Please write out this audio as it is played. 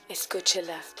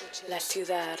Escúchela, la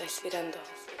ciudad respirando.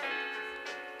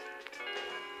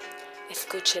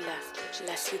 Escúchela,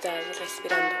 la ciudad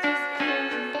respirando.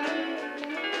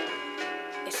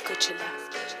 Escúchela,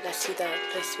 la ciudad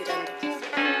respirando.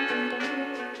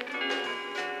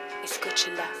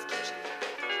 Escúchela.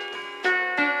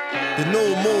 The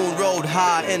new moon rode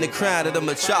high in the crown of the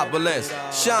metropolis,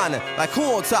 shining like who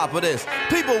on top of this?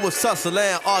 People was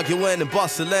tussling, arguing and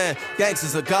bustling.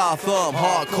 Gangsters of Gotham,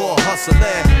 hardcore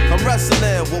hustling. I'm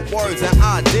wrestling with words and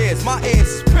ideas. My ears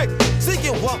is pricked,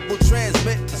 seeking what will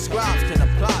transmit. The scribes can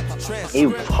apply to transcript.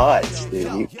 You putts,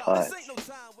 dude. You putts.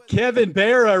 Kevin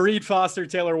Barra, Reed Foster,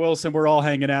 Taylor Wilson, we're all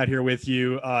hanging out here with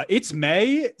you. It's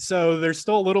May, so there's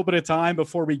still a little bit of time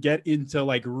before we get into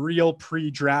like real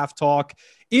pre-draft talk.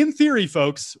 In theory,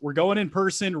 folks, we're going in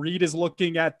person. Reed is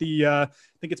looking at the, I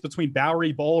think it's between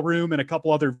Bowery Ballroom and a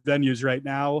couple other venues right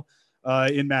now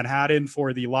in Manhattan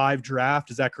for the live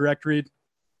draft. Is that correct, Reed?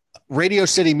 Radio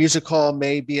City Music Hall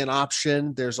may be an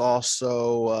option. There's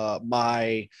also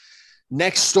my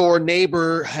next door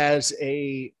neighbor has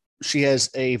a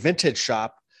vintage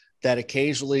shop that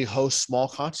occasionally hosts small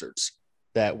concerts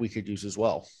that we could use as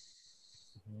well.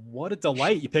 What a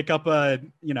delight. You pick up a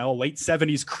late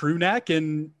 70s crew neck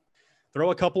and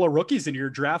throw a couple of rookies into your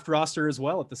draft roster as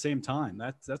well at the same time.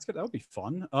 That's good. That would be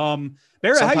fun.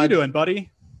 Barra, how you doing,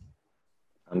 buddy?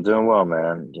 I'm doing well,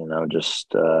 man. Just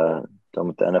done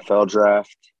with the NFL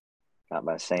draft. Got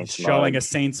my Saints showing mug. A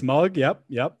Saints mug. Yep.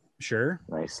 Sure.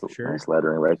 Nice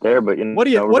lettering right there. But what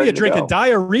are you drinking?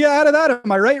 Diarrhea out of that?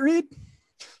 Am I right, Reed?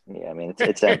 Yeah, I mean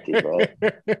it's empty, bro. Yeah.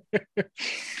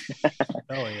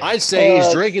 I'd say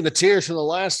he's drinking the tears from the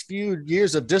last few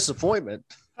years of disappointment.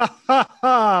 Over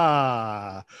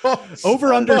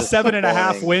under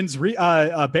 7.5 wins.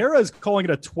 Barra is calling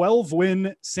it a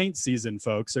 12-win Saints season,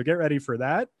 folks. So get ready for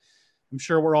that. I'm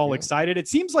sure we're all excited. It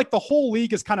seems like the whole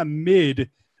league is kind of mid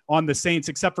on the Saints,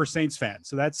 except for Saints fans.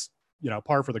 So that's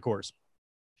par for the course.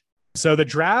 So the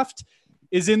draft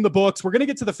is in the books. We're going to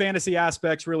get to the fantasy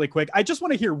aspects really quick. I just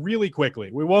want to hear really quickly.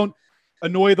 We won't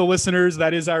annoy the listeners.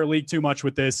 That is our league too much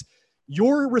with this.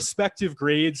 Your respective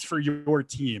grades for your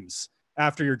teams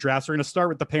after your drafts. We're going to start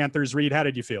with the Panthers. Reed, how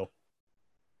did you feel?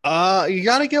 You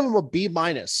got to give them a B-.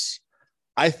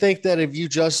 I think that if you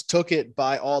just took it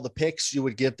by all the picks, you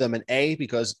would give them an A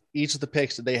because each of the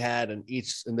picks that they had and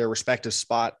each in their respective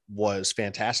spot was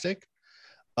fantastic.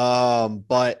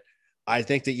 But I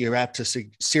think that you have to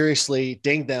seriously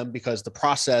ding them because the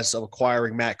process of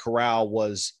acquiring Matt Corral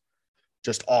was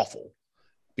just awful.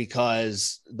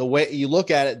 Because the way you look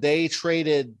at it, they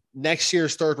traded next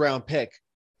year's third round pick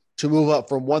to move up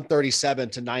from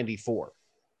 137 to 94.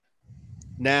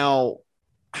 Now,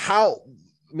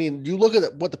 you look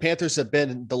at what the Panthers have been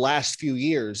in the last few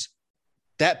years,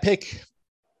 that pick,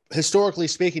 historically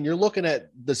speaking, you're looking at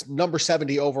this number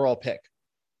 70 overall pick.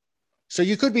 So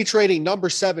you could be trading number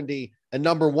 70 and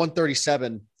number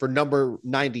 137 for number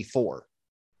 94.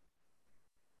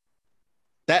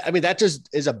 That just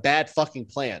is a bad fucking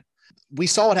plan. We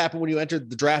saw what happened when you entered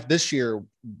the draft this year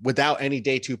without any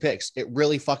day two picks. It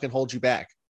really fucking holds you back.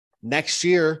 Next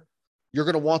year, you're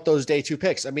going to want those day two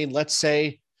picks. I mean, let's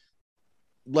say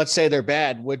they're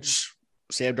bad, which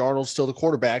Sam Darnold's still the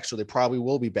quarterback, so they probably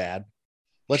will be bad.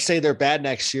 Let's say they're bad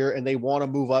next year and they want to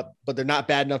move up, but they're not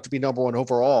bad enough to be number one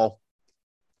overall.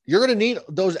 You're going to need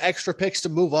those extra picks to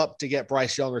move up to get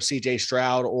Bryce Young or CJ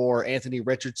Stroud or Anthony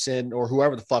Richardson or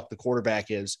whoever the fuck the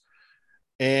quarterback is.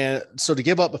 And so to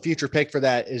give up a future pick for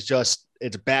that it's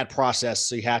a bad process.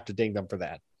 So you have to ding them for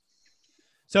that.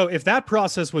 So if that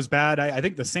process was bad, I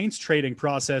think the Saints trading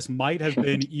process might have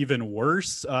been even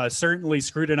worse. Certainly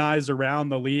scrutinized around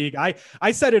the league.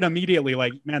 I said it immediately,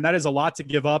 like, man, that is a lot to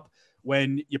give up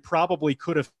when you probably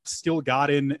could have still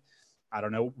gotten, I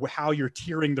don't know how you're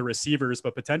tiering the receivers,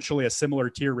 but potentially a similar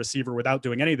tier receiver without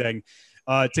doing anything.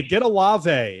 To get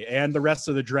Olave and the rest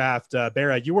of the draft,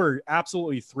 Barra, you were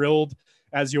absolutely thrilled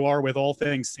as you are with all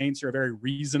things Saints. You're a very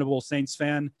reasonable Saints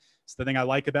fan. It's the thing I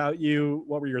like about you.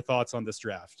 What were your thoughts on this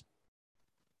draft?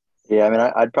 Yeah, I mean,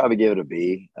 I'd probably give it a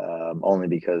B, only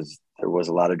because there was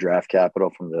a lot of draft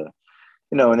capital from the,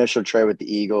 initial trade with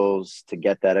the Eagles to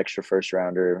get that extra first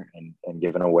rounder and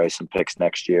giving away some picks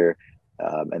next year.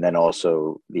 And then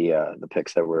also the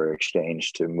picks that were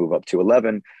exchanged to move up to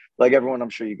 11. Like everyone, I'm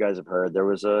sure you guys have heard, there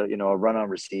was a run on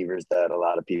receivers that a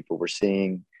lot of people were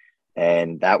seeing,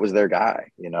 and that was their guy.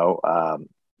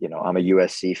 I'm a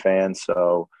USC fan,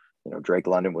 so Drake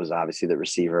London was obviously the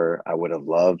receiver I would have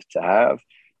loved to have,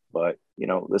 but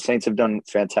the Saints have done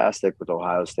fantastic with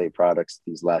Ohio State products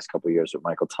these last couple of years with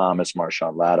Michael Thomas,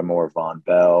 Marshawn Lattimore, Von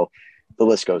Bell, the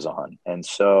list goes on, and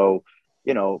so.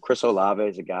 Chris Olave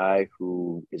is a guy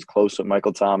who is close with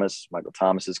Michael Thomas. Michael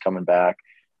Thomas is coming back.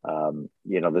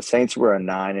 The Saints were a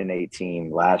 9-8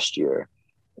 team last year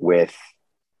with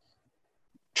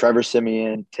Trevor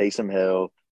Siemian, Taysom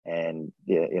Hill, and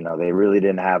they really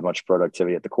didn't have much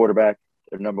productivity at the quarterback.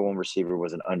 Their number one receiver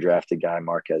was an undrafted guy,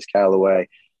 Marquez Callaway.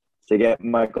 To get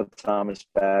Michael Thomas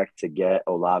back, to get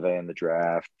Olave in the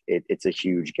draft, it's a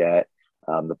huge get.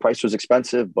 The price was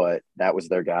expensive, but that was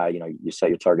their guy. You set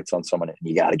your targets on someone and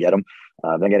you got to get them.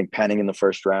 Then getting Penning in the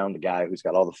first round, the guy who's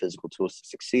got all the physical tools to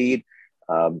succeed.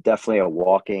 Definitely a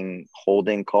walking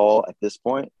holding call at this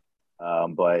point.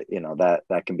 But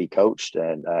that can be coached.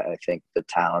 And I think the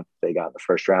talent they got in the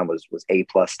first round was A+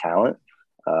 talent.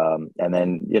 And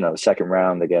then, the second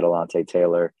round, they get Alontae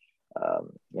Taylor, a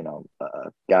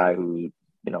guy who,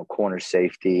 corner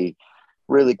safety,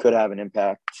 really could have an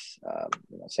impact.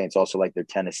 Saints also like their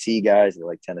Tennessee guys. They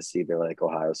like Tennessee. They like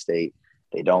Ohio State.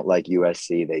 They don't like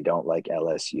USC. They don't like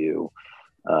LSU.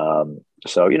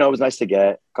 So, it was nice to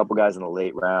get a couple guys in the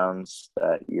late rounds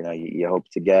that, you hope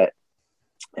to get.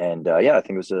 And, I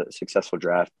think it was a successful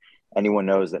draft. Anyone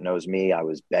that knows me, I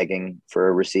was begging for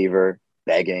a receiver,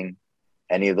 begging.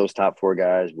 Any of those top four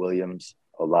guys, Williams,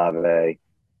 Olave,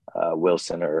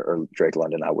 Wilson, or Drake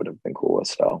London, I would have been cool with.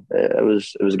 So it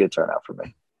was a good turnout for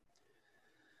me.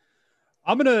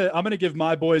 I'm gonna give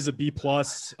my boys a B+.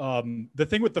 The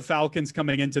thing with the Falcons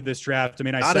coming into this draft, I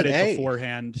mean, I said it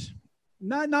beforehand.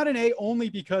 Not an A, only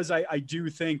because I do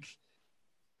think.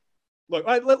 Look,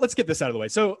 let's get this out of the way.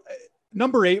 So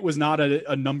number 8 was not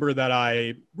a number that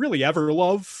I really ever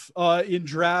love in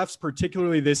drafts,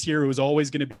 particularly this year. It was always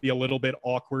going to be a little bit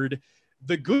awkward.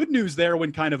 The good news there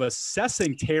when kind of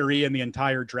assessing Terry and the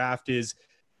entire draft is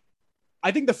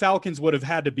I think the Falcons would have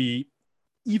had to be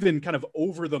even kind of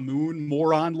over the moon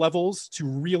moron levels to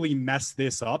really mess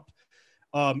this up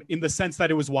in the sense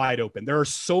that it was wide open. There are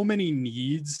so many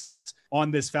needs on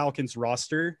this Falcons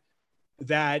roster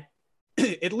that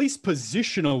at least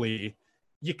positionally,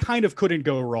 you kind of couldn't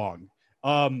go wrong.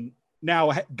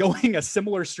 Now, going a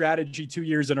similar strategy 2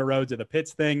 years in a row to the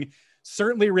Pitts thing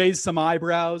certainly raised some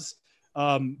eyebrows.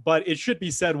 But it should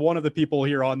be said, one of the people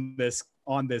here on this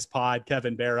pod,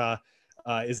 Kevin Barra,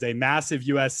 is a massive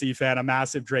USC fan, a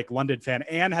massive Drake London fan,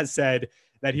 and has said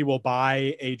that he will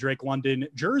buy a Drake London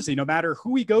jersey no matter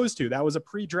who he goes to. That was a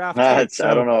pre-draft. I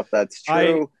don't know if that's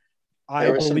true.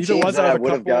 I believe it was. I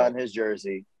would have gotten his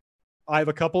jersey. I have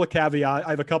a couple of caveats. I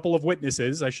have a couple of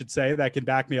witnesses, I should say, that can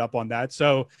back me up on that.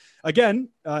 So again,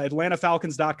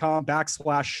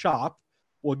 AtlantaFalcons.com/shop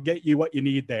will get you what you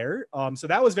need there. So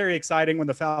that was very exciting when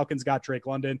the Falcons got Drake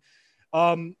London.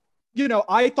 I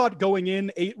thought going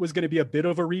in 8 was going to be a bit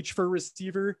of a reach for a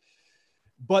receiver,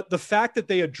 but the fact that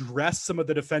they addressed some of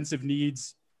the defensive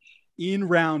needs in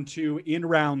round 2, in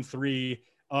round 3,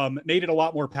 made it a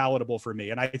lot more palatable for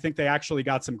me. And I think they actually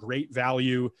got some great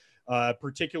value,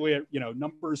 particularly at,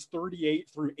 numbers 38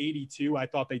 through 82. I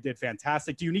thought they did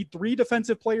fantastic. Do you need 3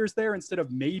 defensive players there instead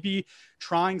of maybe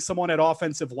trying someone at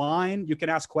offensive line? You can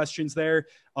ask questions there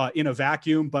in a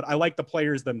vacuum, but I like the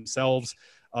players themselves.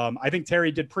 I think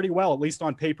Terry did pretty well, at least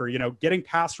on paper. Getting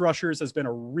pass rushers has been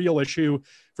a real issue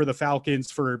for the Falcons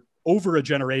for over a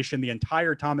generation. The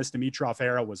entire Thomas Dimitroff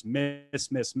era was miss.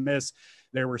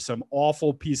 There were some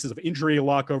awful pieces of injury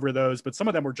luck over those, but some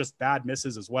of them were just bad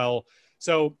misses as well.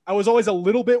 So I was always a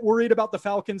little bit worried about the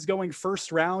Falcons going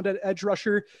first round at edge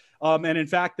rusher. And in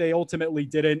fact, they ultimately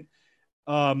didn't.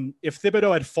 If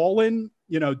Thibodeau had fallen,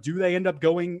 do they end up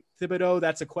going Thibodeau?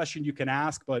 That's a question you can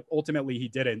ask, but ultimately he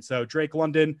didn't. So Drake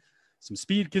London, some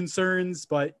speed concerns,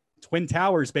 but Twin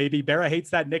Towers, baby. Barra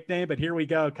hates that nickname, but here we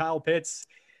go. Kyle Pitts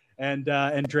and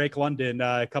Drake London,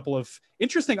 a couple of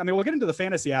interesting. I mean, we'll get into the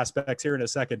fantasy aspects here in a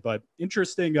second, but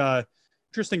interesting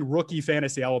rookie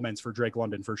fantasy elements for Drake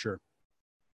London for sure.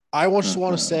 I just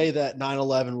want to say that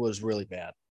 9/11 was really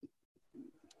bad.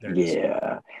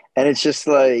 Yeah. And it's just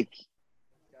like,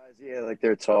 guys,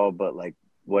 they're tall, but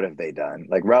what have they done?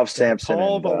 Like Ralph Sampson.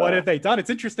 Tall, but what have they done? It's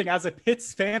interesting. As a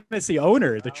Pitts fantasy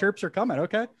owner, the chirps are coming.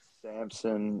 Okay.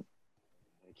 Sampson,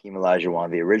 Hakeem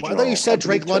Olajuwon, the original. I thought you said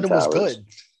Drake London was good.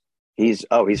 He's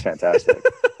fantastic.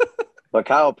 But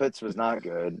Kyle Pitts was not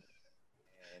good.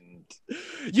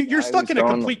 You're stuck in a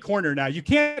complete corner now. You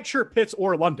can't chirp Pitts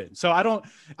or London. So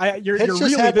you're Pitts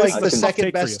really had the this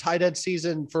second best tight end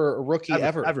season for a rookie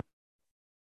ever.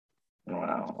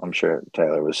 Wow, I'm sure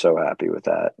Taylor was so happy with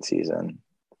that season.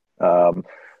 But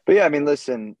yeah, I mean,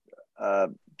 listen,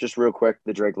 just real quick,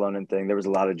 the Drake London thing. There was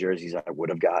a lot of jerseys I would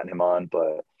have gotten him on,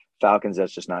 but Falcons,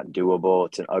 that's just not doable.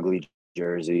 It's an ugly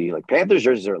jersey. Like Panthers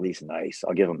jerseys are at least nice.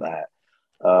 I'll give them that.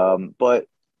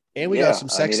 And we got some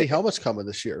sexy helmets coming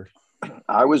this year.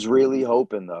 I was really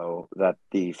hoping though that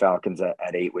the Falcons at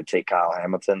 8 would take Kyle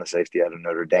Hamilton, the safety out of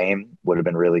Notre Dame. Would have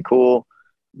been really cool.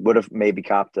 Would have maybe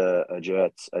copped a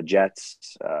Jets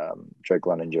Drake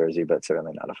London jersey, but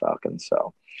certainly not a Falcons.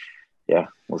 So yeah,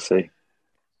 we'll see.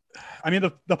 I mean,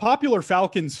 the popular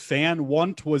Falcons fan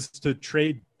want was to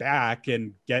trade back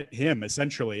and get him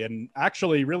essentially. And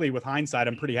actually, really, with hindsight,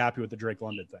 I'm pretty happy with the Drake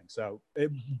London thing. So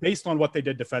based on what they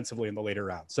did defensively in the later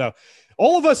round. So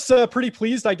all of us pretty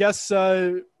pleased, I guess.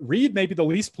 Reed maybe the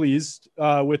least pleased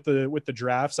with the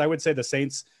drafts. I would say the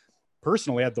Saints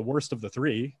personally had the worst of the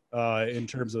three in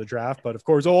terms of the draft. But of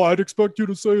course, I'd expect you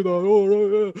to say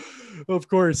that. Of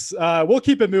course. We'll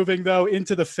keep it moving, though,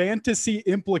 into the fantasy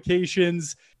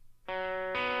implications.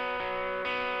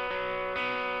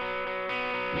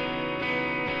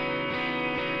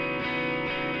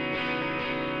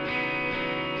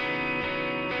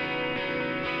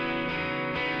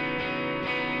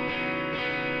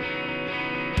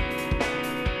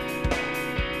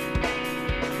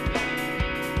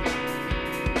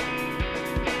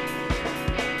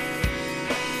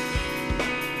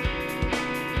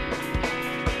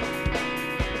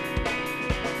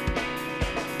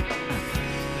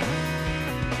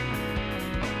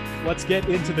 Let's get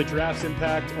into the draft's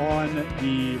impact on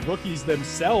the rookies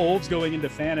themselves going into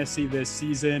fantasy this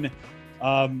season.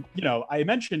 I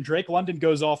mentioned Drake London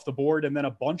goes off the board, and then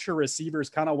a bunch of receivers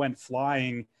kind of went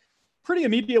flying pretty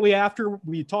immediately after.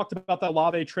 We talked about that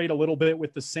Olave trade a little bit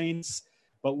with the Saints,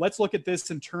 but let's look at this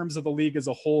in terms of the league as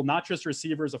a whole, not just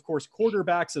receivers, of course,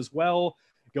 quarterbacks as well,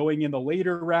 going in the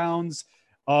later rounds.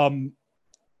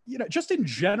 Just in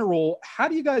general, how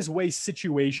do you guys weigh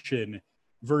situation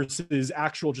versus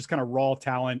actual just kind of raw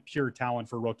talent, pure talent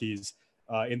for rookies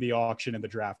in the auction and the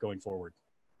draft going forward?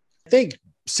 I think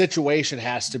situation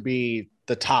has to be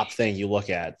the top thing you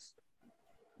look at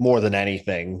more than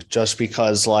anything, just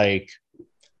because if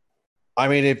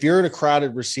you're in a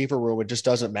crowded receiver room, it just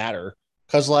doesn't matter.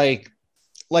 Cause like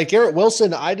Garrett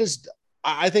Wilson, I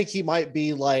think he might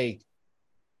be like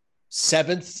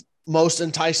 7th most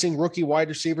enticing rookie wide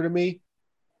receiver to me.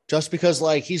 Just because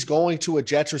he's going to a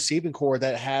Jets receiving core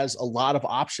that has a lot of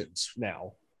options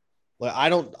now. I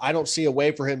don't see a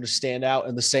way for him to stand out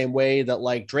in the same way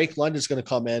that Drake London's going to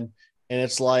come in, and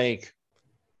it's no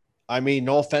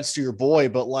offense to your boy,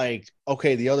 but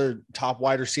okay, the other top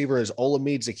wide receiver is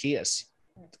Olamide Zaccheaus.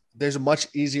 There's a much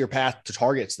easier path to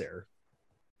targets there.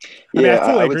 I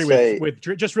fully agree with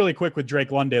just really quick with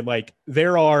Drake London.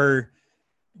 There are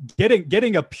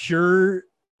getting a pure,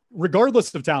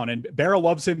 regardless of talent, and Barra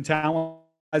loves him, talent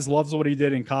loves what he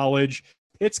did in college.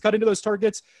 It's cut into those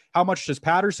targets. How much does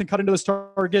Patterson cut into those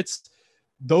targets?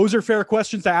 Those are fair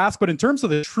questions to ask. But in terms of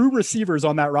the true receivers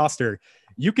on that roster,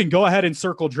 you can go ahead and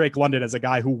circle Drake London as a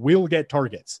guy who will get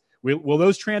targets. Will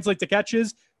those translate to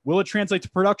catches? Will it translate to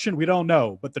production? We don't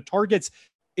know. But the targets,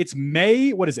 it's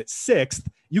May, 6th.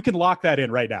 You can lock that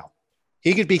in right now.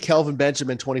 He could be Kelvin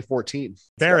Benjamin 2014.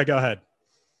 Barra, go ahead.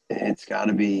 It's got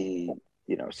to be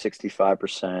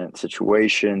 65%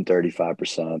 situation,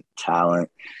 35%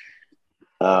 talent.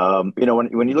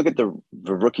 When you look at the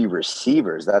rookie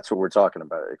receivers, that's what we're talking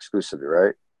about exclusively,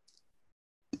 right?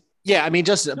 Yeah,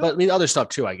 but other stuff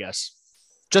too, I guess.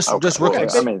 Just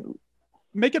rookies.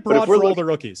 Make it broad for all the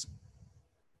rookies.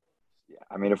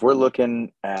 Yeah, if we're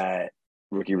looking at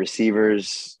rookie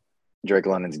receivers, Drake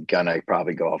London's gonna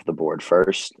probably go off the board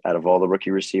first out of all the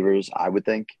rookie receivers, I would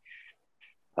think.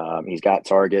 He's got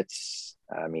targets.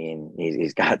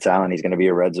 He's got talent. He's going to be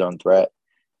a red zone threat.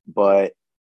 But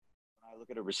when I look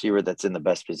at a receiver that's in the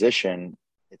best position,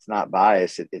 it's not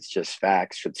bias. It's just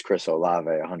facts. It's Chris Olave,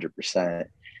 100%.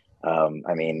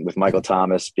 With Michael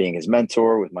Thomas being his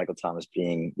mentor, with Michael Thomas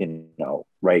being,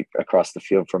 right across the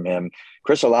field from him,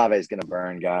 Chris Olave is going to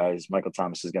burn guys. Michael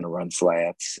Thomas is going to run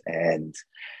slants. And,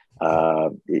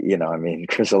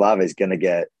 Chris Olave is going to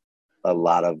get a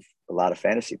lot of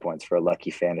fantasy points for a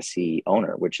lucky fantasy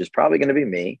owner, which is probably going to be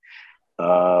me.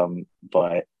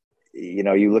 But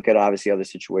you look at obviously other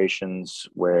situations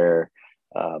where,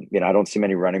 I don't see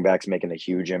many running backs making a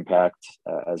huge impact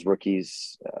as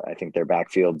rookies. I think their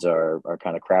backfields are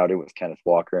kind of crowded with Kenneth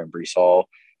Walker and Breece Hall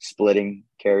splitting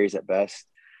carries at best.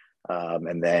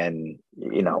 And then,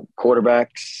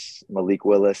 quarterbacks, Malik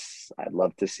Willis, I'd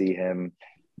love to see him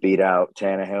beat out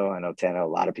Tannehill. I know Tannehill, a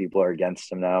lot of people are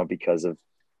against him now because of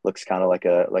looks kind of like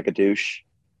a douche,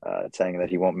 saying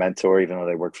that he won't mentor even though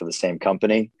they work for the same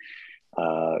company.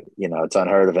 It's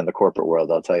unheard of in the corporate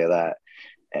world, I'll tell you that.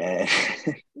 And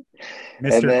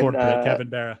Mr. Corporate, Kevin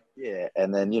Barra. Yeah,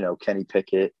 and then Kenny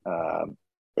Pickett,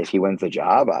 if he wins the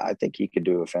job, I think he could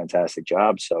do a fantastic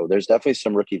job. So there's definitely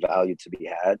some rookie value to be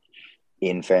had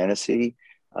in fantasy.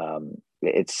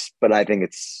 But I think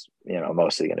it's,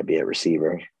 mostly going to be a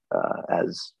receiver,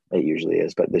 as it usually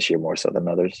is, but this year more so than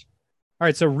others. All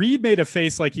right, so Reed made a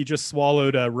face like he just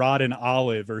swallowed a rotten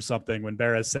olive or something when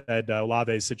Barra said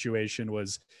Olave's situation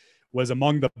was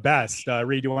among the best.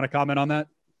 Reed, do you want to comment on that?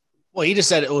 Well, he just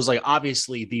said it was like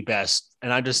obviously the best,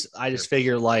 and I just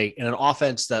figure like in an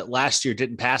offense that last year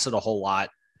didn't pass it a whole lot,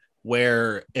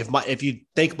 where if you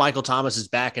think Michael Thomas is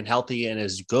back and healthy and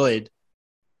is good,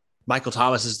 Michael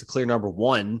Thomas is the clear number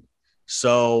one.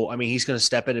 So, I mean, he's going to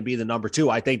step in and be the number two.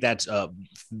 I think that's a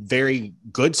very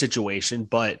good situation,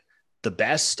 but the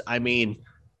best, I mean,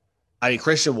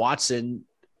 Christian Watson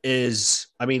is,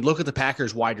 look at the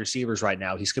Packers wide receivers right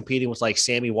now. He's competing with like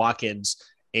Sammy Watkins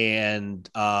and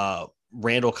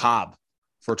Randall Cobb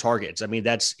for targets. I mean,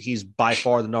 he's by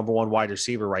far the number one wide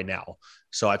receiver right now.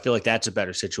 So I feel like that's a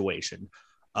better situation.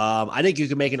 I think you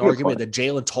can make an argument that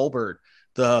Jalen Tolbert,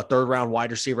 the third round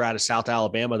wide receiver out of South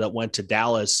Alabama that went to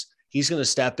Dallas, he's going to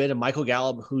step in, and Michael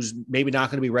Gallup, who's maybe not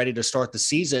going to be ready to start the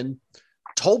season.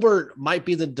 Tolbert might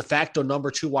be the de facto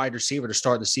number two wide receiver to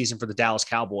start the season for the Dallas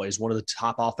Cowboys, one of the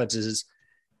top offenses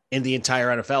in the entire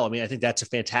NFL. I mean, I think that's a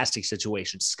fantastic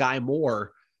situation. Sky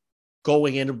Moore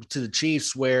going into the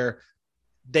Chiefs where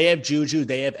they have Juju,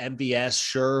 they have MVS,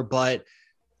 sure, but,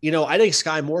 I think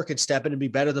Sky Moore could step in and be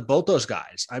better than both those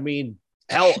guys. I mean,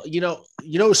 hell,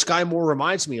 Sky Moore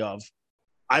reminds me of,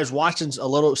 I was watching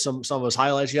some of his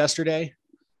highlights yesterday,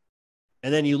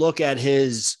 and then you look at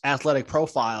his athletic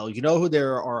profile, who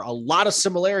there are a lot of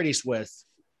similarities with?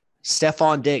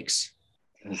 Stephon Diggs.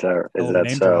 Is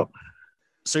that so?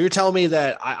 So you're telling me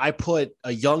that I put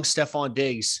a young Stephon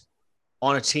Diggs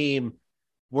on a team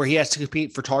where he has to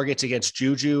compete for targets against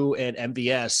Juju and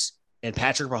MVS, and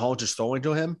Patrick Mahomes is throwing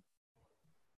to him?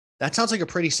 That sounds like a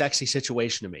pretty sexy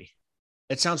situation to me.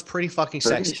 It sounds pretty fucking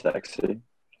sexy.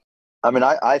 I mean,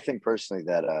 I think personally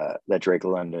that Drake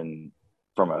London,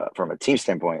 from a team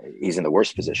standpoint, he's in the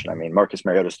worst position. I mean, Marcus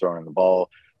Mariota's throwing the ball.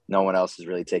 No one else is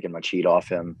really taking much heat off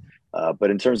him.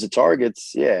 But in terms of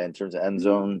targets, in terms of end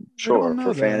zone, sure.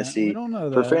 For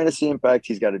fantasy impact,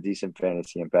 he's got a decent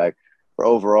fantasy impact. For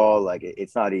overall, like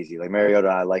it's not easy. Like Mariota,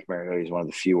 I like Mariota. He's one of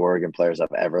the few Oregon players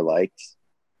I've ever liked.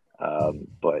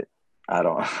 But I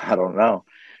don't know.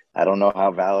 I don't know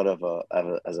how valid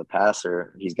as a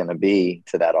passer he's going to be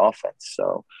to that offense.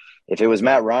 So if it was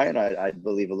Matt Ryan, I'd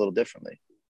believe a little differently.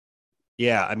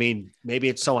 Yeah, I mean, maybe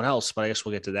it's someone else, but I guess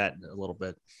we'll get to that in a little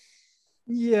bit.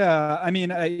 Yeah, I mean,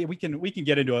 we can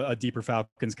get into a deeper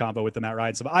Falcons combo with the Matt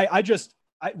Ryan stuff.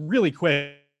 I really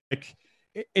quick.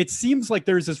 It seems like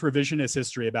there's this revisionist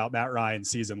history about Matt Ryan's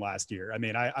season last year. I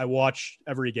mean, I watched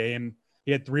every game.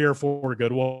 He had 3 or 4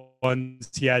 good ones.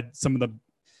 He had some of the,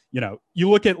 you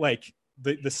look at like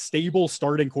the stable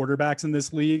starting quarterbacks in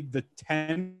this league, the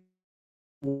 10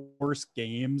 worst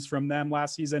games from them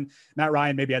last season, Matt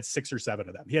Ryan maybe had 6 or 7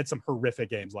 of them. He had some horrific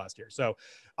games last year. So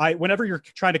whenever you're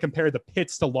trying to compare the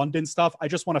Pitts to London stuff, I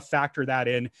just want to factor that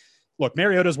in. Look,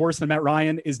 Mariota's worse than Matt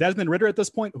Ryan. Is Desmond Ridder at this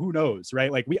point? Who knows,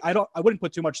 right? Like I wouldn't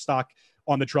put too much stock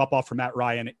on the drop off from Matt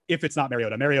Ryan if it's not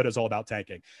Mariota. Mariota is all about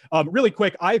tanking. Really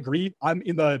quick, I agree. I'm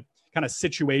in the kind of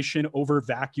situation over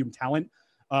vacuum talent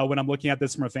when I'm looking at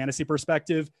this from a fantasy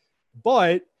perspective,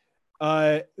 but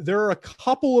there are a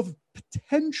couple of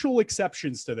potential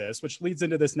exceptions to this, which leads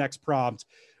into this next prompt,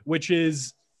 which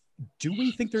is, do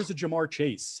we think there's a Jamar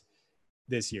Chase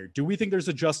this year? Do we think there's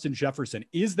a Justin Jefferson?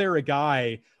 Is there a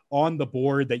guy on the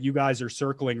board that you guys are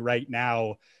circling right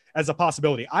now as a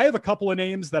possibility? I have a couple of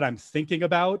names that I'm thinking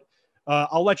about.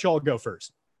 I'll let y'all go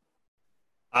first.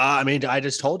 I mean, I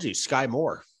just told you, Sky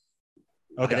Moore.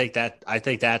 Okay. I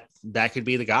think that could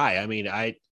be the guy. I mean,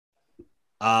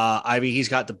 he's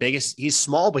got the biggest, he's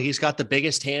small, but he's got the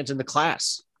biggest hands in the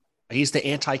class. He's the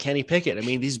anti-Kenny Pickett. I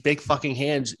mean, these big fucking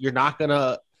hands, you're not going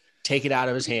to take it out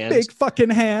of his hands. Big fucking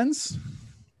hands.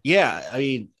 Yeah. I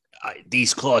mean,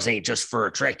 these claws ain't just for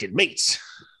attracted mates.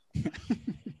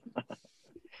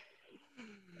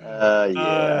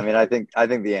 I mean, I think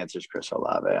the answer is Chris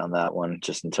Olave on that one,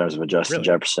 just in terms of a Justin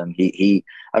Jefferson.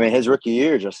 I mean, his rookie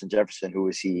year, Justin Jefferson, who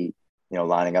was he,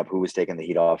 lining up, who was taking the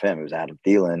heat off him? It was Adam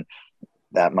Thielen.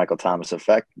 That Michael Thomas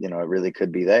effect, it really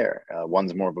could be there.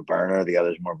 One's more of a burner, the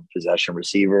other's more of a possession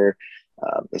receiver.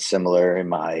 It's similar in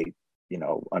my,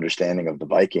 understanding of the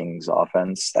Vikings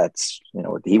offense. That's,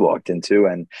 what he walked into.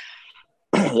 And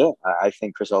yeah, I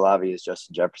think Chris Olave is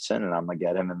Justin Jefferson, and I'm going to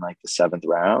get him in like the 7th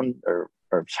round or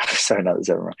sorry, not the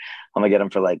 7th round. I'm going to get him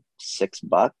for like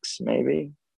 $6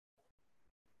 maybe.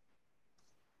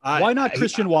 Why not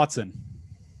Christian Watson?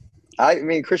 I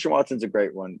mean, Christian Watson's a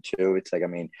great one too. It's like, I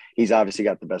mean, he's obviously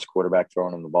got the best quarterback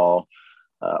throwing him the ball.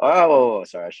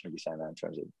 Sorry, I shouldn't be saying that in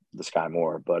terms of the Sky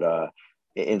Moore, but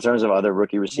in terms of other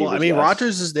rookie receivers, Well, I mean, yes.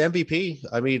 Rodgers is the MVP.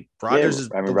 I mean, Rodgers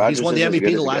Rodgers he's won the is as MVP good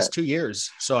the as it last gets. 2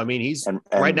 years. So I mean, he's And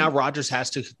right now. Rodgers has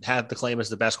to have the claim as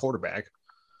the best quarterback.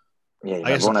 Yeah,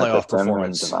 I guess the playoff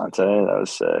performance. Devontae, that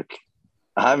was sick.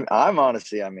 I'm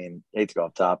honestly, I mean, hate to go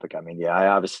off topic. I mean, yeah, I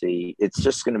obviously, it's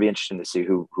just going to be interesting to see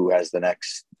who has the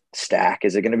next stack.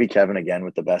 Is it going to be Kevin again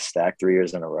with the best stack 3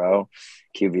 years in a row,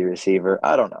 QB receiver?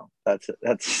 I don't know.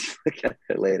 That's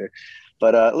later.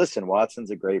 But listen,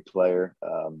 Watson's a great player.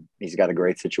 He's got a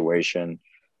great situation.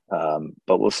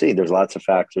 But we'll see. There's lots of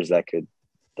factors that could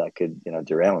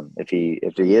derail him. If he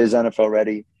is NFL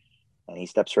ready and he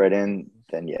steps right in,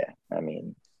 then yeah, I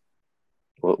mean,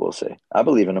 we'll see. I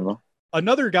believe in him though.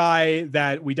 Another guy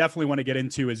that we definitely want to get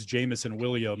into is Jameson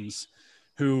Williams,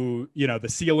 who, the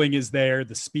ceiling is there.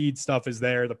 The speed stuff is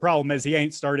there. The problem is he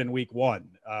ain't starting week 1.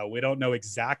 We don't know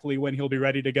exactly when he'll be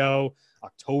ready to go.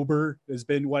 October has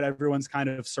been what everyone's kind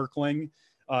of circling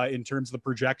in terms of the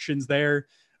projections there.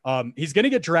 He's going to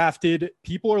get drafted.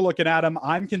 People are looking at him.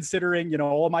 I'm considering,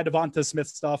 all of my Devonta Smith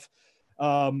stuff.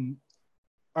 All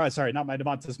right, sorry, not my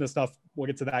Devonta Smith stuff. We'll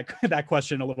get to that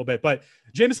question in a little bit. But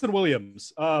Jameson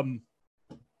Williams,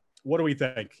 what do we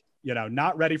think?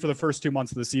 Not ready for the first 2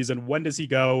 months of the season. When does he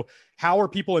go? How are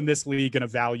people in this league going to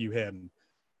value him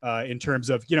in terms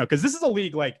of, because this is a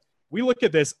league, like, we look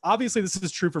at this, obviously this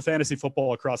is true for fantasy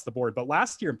football across the board, but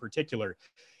last year in particular,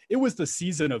 it was the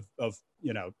season of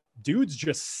dudes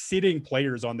just sitting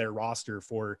players on their roster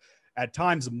for at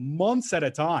times months at a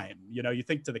time. You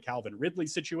think to the Calvin Ridley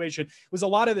situation, it was a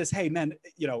lot of this, hey man,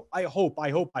 I hope.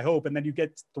 And then you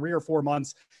get 3 or 4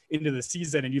 months into the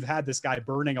season and you've had this guy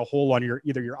burning a hole on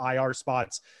either your IR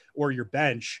spots or your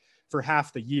bench for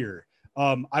half the year.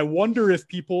 I wonder if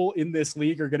people in this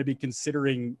league are going to be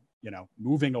considering,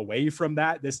 moving away from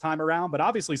that this time around, but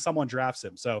obviously someone drafts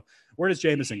him. So where does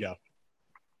Jameson go?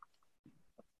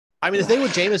 I mean, the thing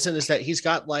with Jameson is that he's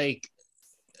got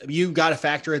you got to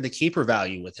factor in the keeper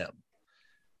value with him.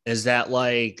 Is that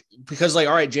because all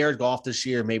right, Jared Goff this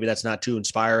year, maybe that's not too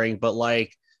inspiring, but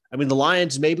the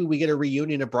Lions, maybe we get a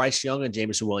reunion of Bryce Young and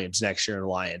Jameson Williams next year in the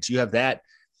Lions. You have that.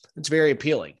 It's very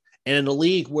appealing. And in a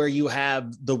league where you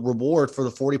have the reward for the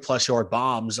 40-plus yard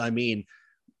bombs, I mean,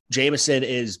 Jameson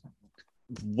is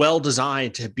well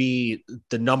designed to be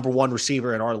the number 1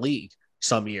 receiver in our league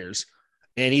some years.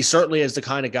 And he certainly is the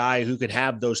kind of guy who could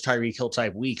have those Tyreek Hill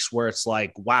type weeks where it's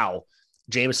like, wow,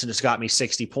 Jameson just got me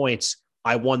 60 points.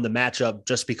 I won the matchup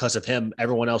just because of him.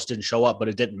 Everyone else didn't show up, but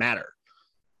it didn't matter.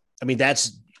 I mean,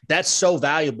 that's so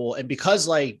valuable. And because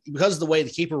of the way the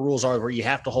keeper rules are where you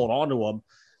have to hold on to him,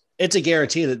 it's a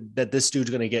guarantee that this dude's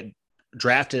going to get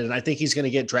drafted. And I think he's going to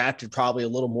get drafted probably a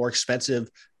little more expensive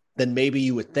than maybe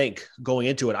you would think going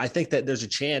into it. I think that there's a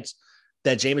chance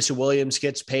that Jameson Williams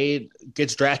gets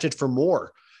drafted for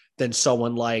more than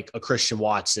someone like a Christian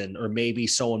Watson, or maybe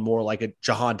someone more like a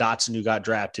Jahan Dotson who got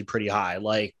drafted pretty high.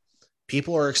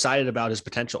 People are excited about his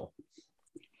potential.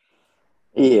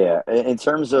 Yeah. In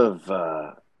terms of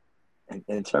the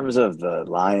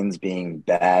Lions being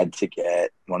bad to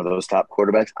get one of those top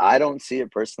quarterbacks, I don't see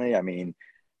it personally. I mean,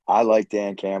 I like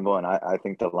Dan Campbell, and I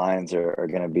think the Lions are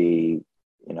going to be,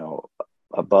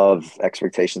 above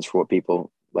expectations for what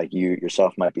people like you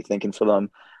yourself might be thinking for them.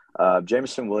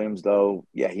 Jameson Williams, though,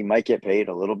 yeah, he might get paid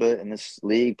a little bit in this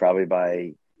league, probably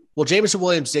by. Well, Jameson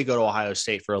Williams did go to Ohio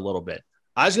State for a little bit.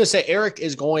 I was going to say Eric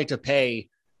is going to pay.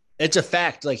 It's a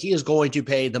fact. He is going to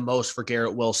pay the most for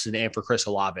Garrett Wilson and for Chris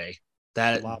Olave.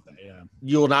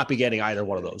 You will not be getting either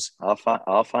one of those. I'll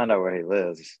find out where he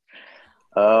lives.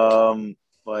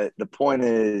 But the point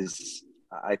is,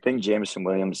 I think Jameson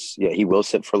Williams, yeah, he will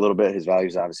sit for a little bit. His value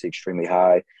is obviously extremely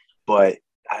high, but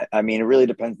I mean, it really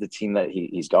depends the team that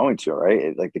he's going to,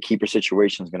 right? The keeper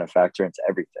situation is going to factor into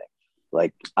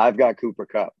everything. I've got Cooper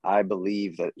Kupp. I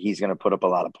believe that he's going to put up a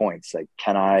lot of points.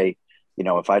 Can I,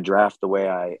 if I draft the way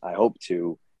I hope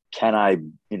to, can I,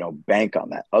 bank on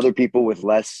that? Other people with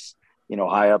less,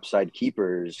 high upside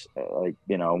keepers,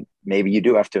 maybe you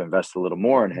do have to invest a little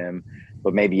more in him,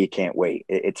 but maybe you can't wait.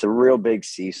 It's a real big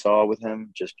seesaw with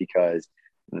him just because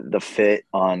the fit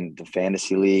on the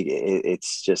fantasy league,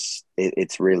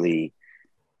 it's really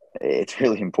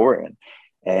important.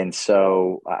 And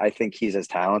so I think he's as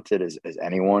talented as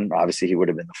anyone. Obviously, he would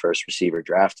have been the first receiver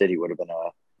drafted. He would have been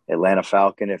a Atlanta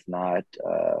Falcon, if not,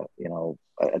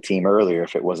 a team earlier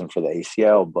if it wasn't for the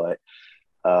ACL. But,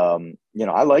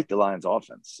 I like the Lions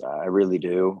offense. I really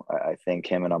do. I think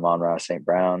him and Amon-Ra St.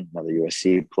 Brown, another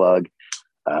USC plug,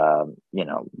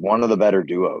 one of the better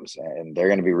duos, and they're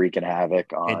going to be wreaking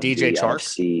havoc on DJ Chark.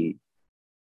 NFC.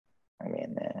 I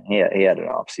mean, he had an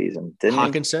off season, didn't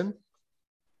Hawkinson?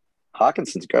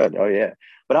 Hawkinson's good. Oh yeah,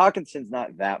 but Hawkinson's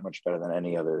not that much better than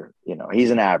any other.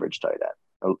 He's an average tight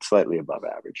end, slightly above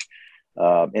average,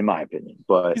 in my opinion.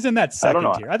 But He's in that I don't second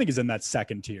know. tier. I think he's in that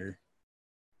second tier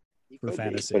He for could be,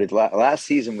 fantasy. but his last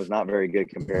season was not very good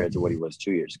compared to what he was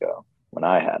 2 years ago when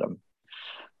I had him.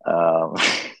 Um,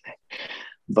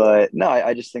 but no,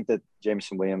 I just think that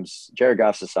Jameson Williams, Jared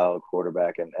Goff's a solid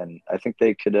quarterback, and I think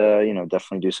they could,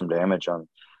 definitely do some damage on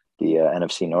the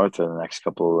NFC North for the next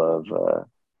couple of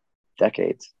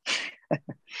decades.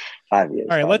 5 years.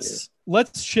 All right, 5 years.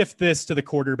 let's shift this to the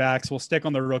quarterbacks. We'll stick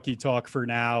on the rookie talk for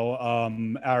now.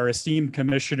 Our esteemed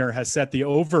commissioner has set the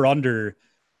over/under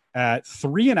at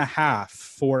 3.5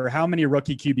 for how many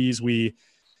rookie QBs we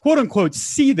quote unquote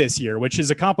see this year, which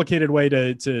is a complicated way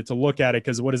to look at it,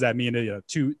 because what does that mean?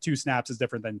 Two snaps is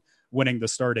different than winning the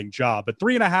starting job, but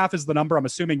 3.5 is the number. I'm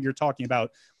assuming you're talking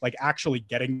about like actually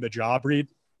getting the job, Reed.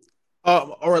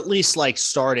 Or at least like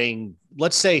starting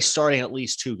at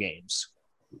least 2 games.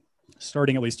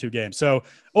 Starting at least 2 games. So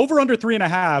over under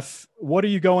 3.5. What are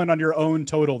you going on your own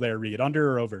total there, Reed?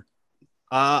 Under or over?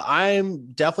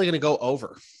 I'm definitely going to go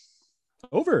over.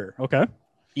 Over. Okay.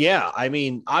 Yeah. I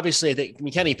mean, obviously, I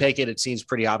think Kenny Pickett, it seems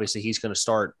pretty obvious that he's going to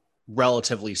start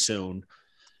relatively soon.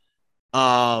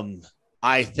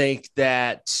 I think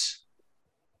Desmond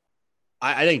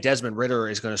Ridder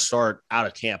is going to start out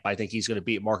of camp. I think he's going to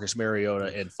beat Marcus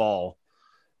Mariota in fall.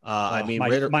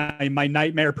 Ridder, my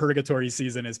nightmare purgatory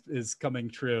season is coming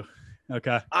true.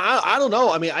 Okay. I don't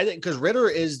know. I mean, I think because Ridder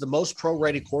is the most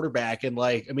pro-ready quarterback. And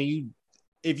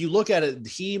if you look at it,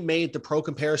 he made the pro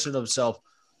comparison of himself,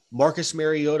 Marcus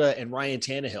Mariota and Ryan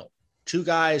Tannehill, 2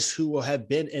 guys who have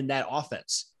been in that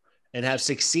offense and have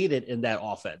succeeded in that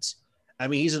offense. I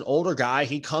mean, he's an older guy.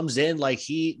 He comes in like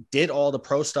he did all the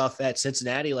pro stuff at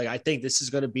Cincinnati. Like, I think this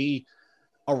is going to be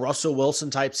a Russell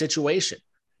Wilson type situation.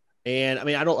 And I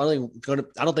mean, I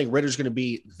don't think Ridder's going to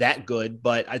be that good,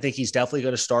 but I think he's definitely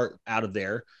going to start out of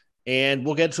there. And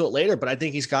we'll get to it later, but I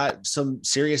think he's got some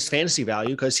serious fantasy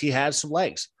value because he has some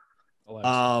legs.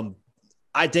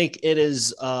 I think it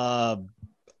is. I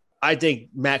think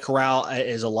Matt Corral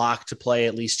is a lock to play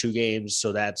at least 2 games,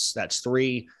 so that's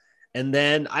 3. And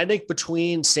then I think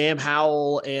between Sam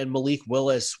Howell and Malik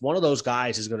Willis, one of those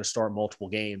guys is going to start multiple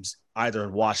games, either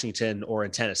in Washington or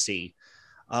in Tennessee.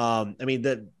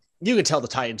 You can tell the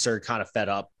Titans are kind of fed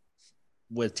up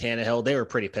with Tannehill. They were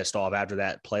pretty pissed off after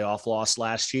that playoff loss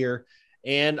last year.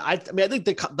 And I think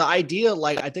the idea,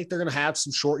 I think they're going to have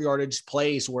some short yardage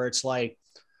plays where it's like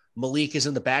Malik is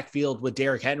in the backfield with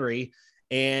Derrick Henry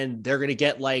and they're going to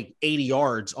get 80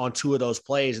 yards on 2 of those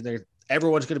plays. And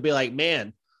everyone's going to be like,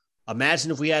 man, imagine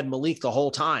if we had Malik the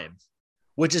whole time,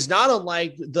 which is not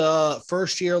unlike the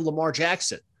first year Lamar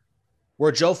Jackson,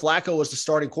 where Joe Flacco was the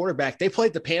starting quarterback. They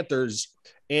played the Panthers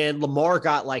and Lamar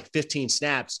got 15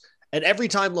 snaps. And every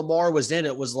time Lamar was in,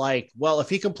 it was like, well, if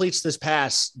he completes this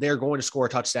pass, they're going to score a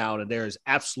touchdown and there's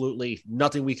absolutely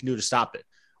nothing we can do to stop it.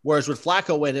 Whereas with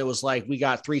Flacco in, it was like, we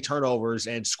got 3 turnovers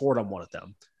and scored on one of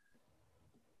them.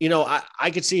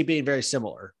 I could see it being very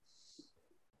similar.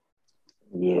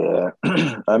 Yeah.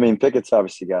 I mean, Pickett's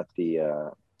obviously got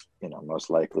the, most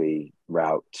likely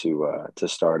route to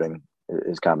starting.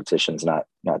 His competition's not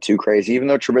too crazy, even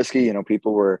though Trubisky,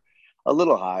 people were a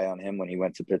little high on him when he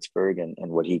went to Pittsburgh and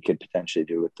what he could potentially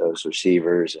do with those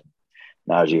receivers and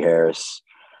Najee Harris.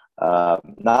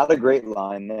 Not a great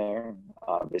line there,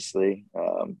 obviously.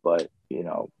 But,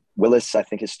 Willis, I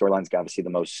think his storyline's obviously the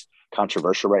most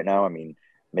controversial right now. I mean,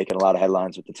 making a lot of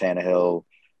headlines with the Tannehill,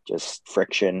 just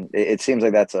friction. It seems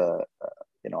like that's a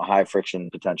high friction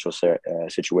potential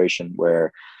situation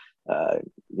where,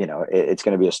 it's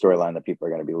going to be a storyline that people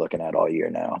are going to be looking at all year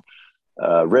now.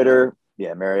 Ridder,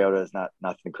 yeah, Mariota is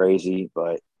nothing crazy,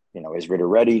 but, is Ridder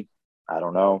ready? I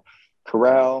don't know.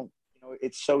 Corral,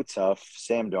 it's so tough.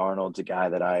 Sam Darnold's a guy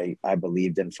that I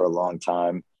believed in for a long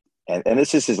time. And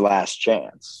this is his last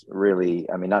chance, really.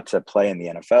 I mean, not to play in the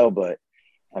NFL, but,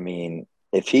 I mean,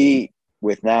 if he,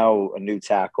 with now a new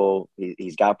tackle,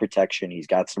 he's got protection, he's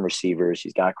got some receivers,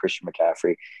 he's got Christian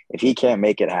McCaffrey. If he can't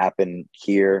make it happen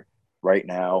here right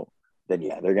now, then,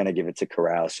 yeah, they're going to give it to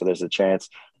Corral. So there's a chance.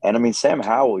 And, I mean, Sam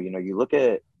Howell, you look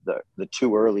at the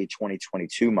 2 early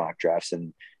 2022 mock drafts,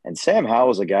 and Sam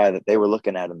Howell's a guy that they were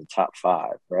looking at in the top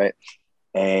 5, right?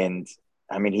 And,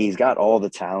 I mean, he's got all the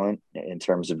talent in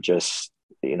terms of just,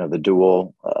 the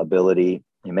dual ability.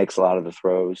 He makes a lot of the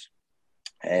throws.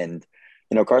 And,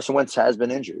 Carson Wentz has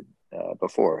been injured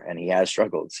before, and he has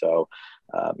struggled. So,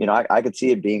 I could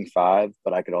see it being 5,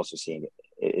 but I could also see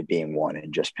it being 1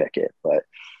 and just pick it. But,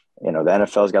 the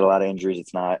NFL's got a lot of injuries.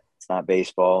 It's not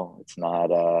baseball. It's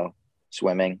not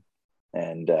swimming.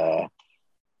 And,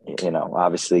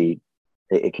 Obviously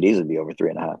it could easily be over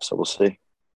 3.5. So we'll see.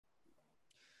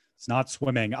 It's not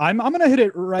swimming. I'm going to hit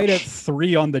it right at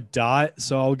 3 on the dot.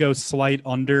 So I'll go slight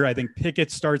under. I think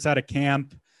Pickett starts out of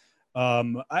camp.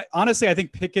 I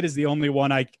think Pickett is the only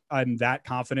one I'm that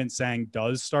confident saying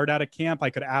does start out of camp. I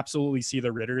could absolutely see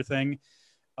the Ritter thing.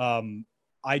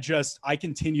 I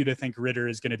continue to think Ritter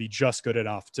is going to be just good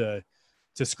enough to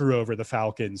screw over the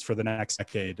Falcons for the next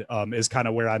decade, is kind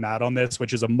of where I'm at on this,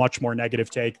 which is a much more negative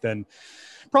take than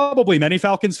probably many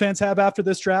Falcons fans have after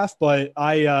this draft. But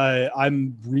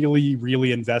I'm really,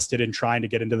 really invested in trying to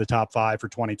get into the top 5 for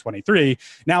 2023.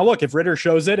 Now, look, if Ritter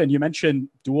shows it, and you mentioned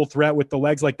dual threat with the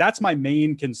legs, like that's my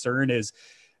main concern is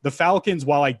the Falcons,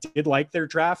 while I did like their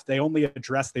draft, they only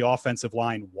addressed the offensive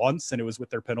line once, and it was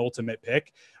with their penultimate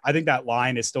pick. I think that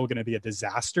line is still going to be a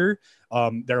disaster.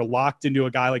 They're locked into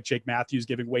a guy like Jake Matthews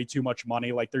giving way too much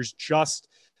money. Like there's just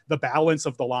the balance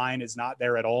of the line is not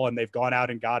there at all. And they've gone out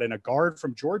and gotten a guard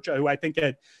from Georgia, who I think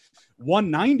at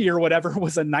 190 or whatever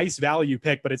was a nice value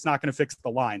pick, but it's not going to fix the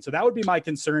line. So that would be my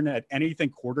concern at anything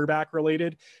quarterback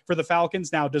related for the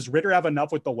Falcons. Now, does Ritter have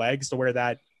enough with the legs to where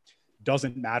that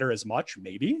doesn't matter as much?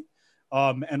 Maybe.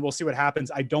 And we'll see what happens.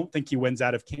 I don't think he wins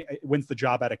the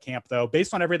job out of camp, though.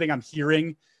 Based on everything I'm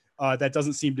hearing, that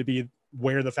doesn't seem to be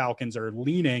where the Falcons are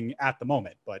leaning at the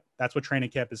moment. But that's what training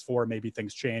camp is for. Maybe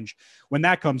things change when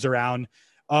that comes around.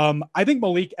 I think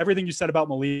Malik, everything you said about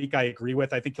Malik, I agree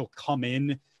with. I think he'll come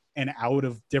in and out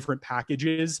of different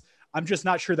packages. I'm just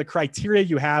not sure the criteria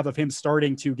you have of him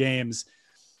starting 2 games.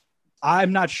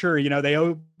 I'm not sure. They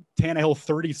owe Tannehill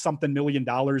 $30-something million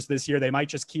this year. They might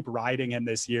just keep riding him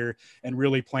this year and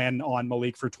really plan on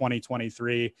Malik for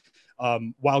 2023,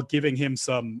 while giving him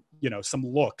some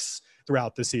looks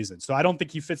throughout the season. So I don't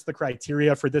think he fits the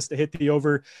criteria for this to hit the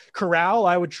over. Corral,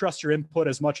 I would trust your input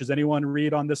as much as anyone,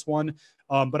 Reed, on this one.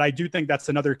 But I do think that's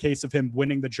another case of him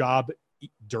winning the job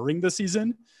during the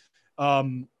season.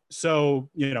 So,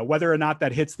 whether or not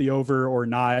that hits the over or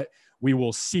not, we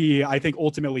will see. I think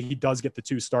ultimately he does get the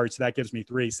 2 starts. So that gives me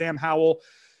 3. Sam Howell,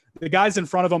 the guys in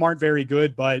front of him aren't very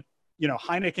good, but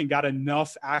Heineken got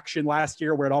enough action last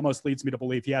year where it almost leads me to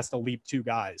believe he has to leap 2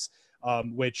 guys,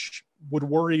 which would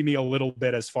worry me a little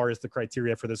bit as far as the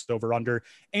criteria for this over under.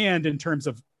 And in terms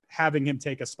of having him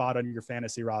take a spot on your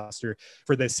fantasy roster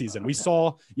for this season, we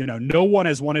saw, no one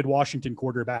has wanted Washington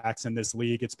quarterbacks in this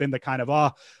league. It's been the kind of,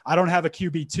 I don't have a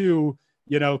QB2,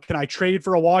 can I trade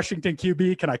for a Washington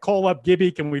QB? Can I call up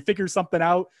Gibby? Can we figure something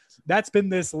out? That's been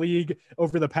this league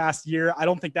over the past year. I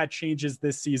don't think that changes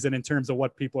this season in terms of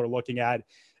what people are looking at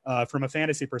from a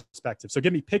fantasy perspective. So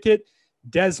give me Pickett,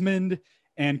 Desmond,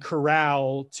 and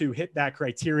Corral to hit that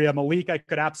criteria. Malik, I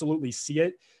could absolutely see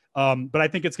it. But I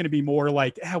think it's going to be more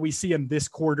like, we see him this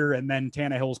quarter and then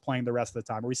Tannehill's playing the rest of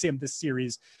the time, or we see him this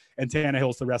series and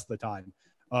Tannehill's the rest of the time.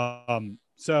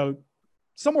 So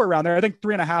somewhere around there. I think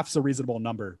 3.5 is a reasonable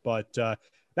number, but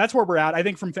that's where we're at. I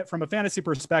think from a fantasy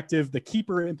perspective, the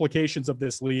keeper implications of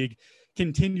this league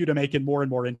continue to make it more and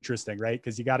more interesting, right?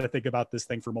 Because you got to think about this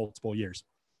thing for multiple years.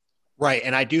 Right.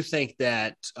 And I do think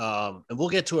that, and we'll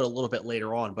get to it a little bit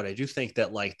later on, but I do think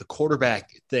that like the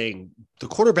quarterback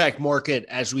market,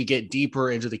 as we get deeper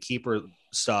into the keeper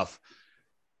stuff,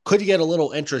 could get a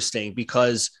little interesting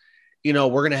because we're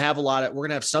going to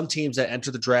have some teams that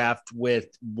enter the draft with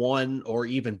one or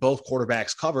even both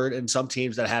quarterbacks covered and some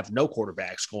teams that have no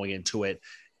quarterbacks going into it.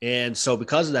 And so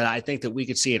because of that, I think that we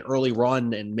could see an early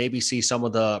run and maybe see some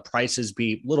of the prices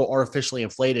be a little artificially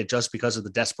inflated just because of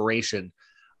the desperation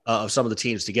of some of the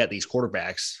teams to get these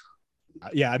quarterbacks.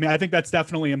 Yeah. I mean, I think that's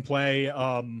definitely in play.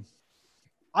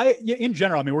 In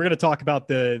general, I mean, we're going to talk about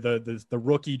the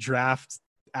rookie draft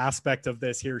aspect of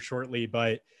this here shortly,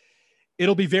 but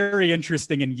it'll be very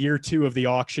interesting in year 2 of the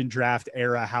auction draft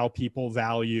era, how people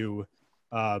value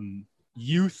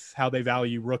youth, how they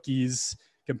value rookies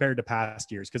compared to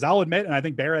past years. Because I'll admit, and I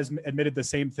think Bear has admitted the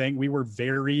same thing, we were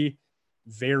very,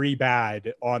 very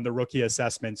bad on the rookie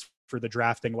assessments for the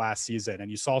drafting last season. And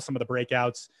you saw some of the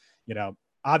breakouts,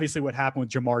 obviously what happened with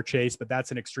Jamar Chase, but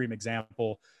that's an extreme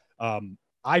example.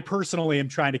 I personally am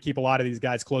trying to keep a lot of these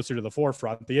guys closer to the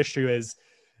forefront. The issue is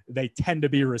they tend to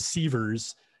be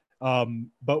receivers.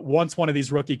 But once one of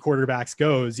these rookie quarterbacks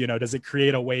goes, does it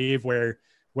create a wave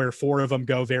where 4 of them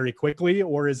go very quickly,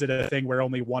 or is it a thing where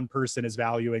only one person is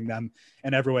valuing them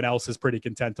and everyone else is pretty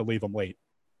content to leave them late?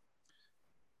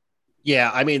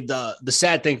 Yeah. I mean, the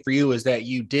sad thing for you is that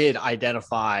you did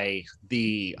identify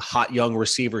the hot young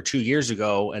receiver 2 years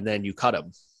ago, and then you cut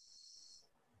him.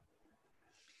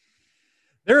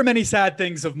 There are many sad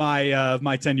things of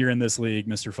my tenure in this league,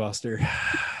 Mr. Foster.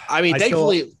 I mean,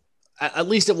 thankfully, at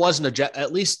least it wasn't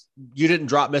at least you didn't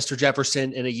drop Mr.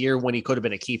 Jefferson in a year when he could have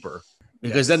been a keeper,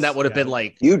 because then that would have been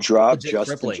like you dropped legit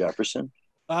Justin crippling. Jefferson.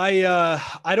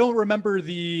 I don't remember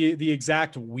the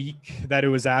exact week that it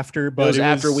was after, but it was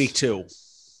after week 2.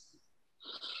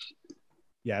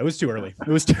 Yeah, it was too early.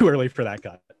 It was too early for that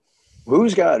cut.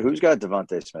 Who's got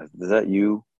Devontae Smith? Is that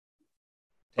you?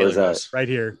 Or is that right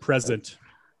here, present?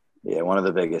 Yeah, one of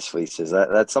the biggest fleeces.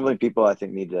 That's something people I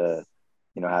think need to,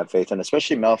 have faith in,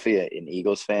 especially Melfi, an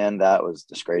Eagles fan. That was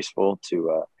disgraceful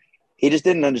to he just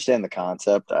didn't understand the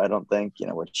concept. I don't think,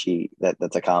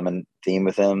 that's a common theme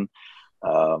with him.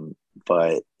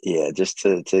 But yeah, just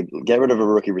to get rid of a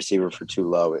rookie receiver for too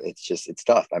low, it's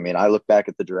tough. I mean, I look back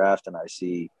at the draft and I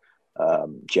see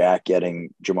Jack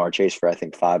getting Jamar Chase for I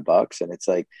think $5, and it's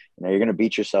like, you're going to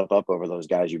beat yourself up over those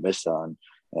guys you missed on.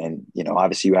 And,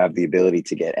 obviously you have the ability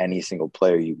to get any single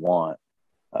player you want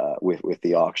with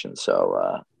the auction.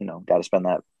 So, got to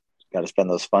spend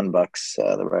those fun bucks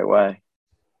the right way.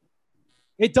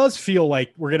 It does feel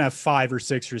like we're going to have 5 or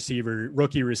 6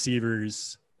 rookie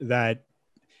receivers that,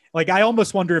 like, I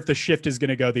almost wonder if the shift is going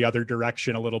to go the other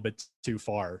direction a little bit too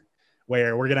far,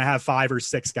 where we're going to have 5 or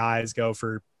 6 guys go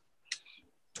for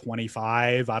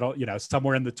 25. I don't,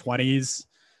 somewhere in the 20s.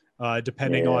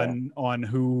 Depending on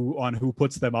who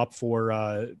puts them up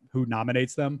for who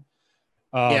nominates them.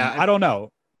 I don't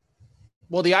know.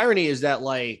 Well, the irony is that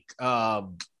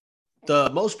the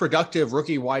most productive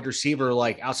rookie wide receiver,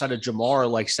 outside of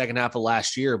Jamar, second half of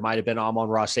last year, might have been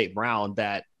Amon-Ra St. Brown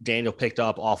that Daniel picked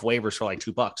up off waivers for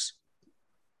 $2.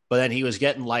 But then he was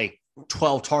getting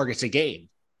 12 targets a game.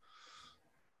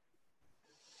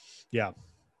 Yeah,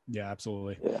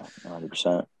 absolutely. Yeah,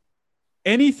 100%.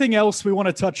 Anything else we want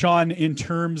to touch on in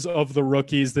terms of the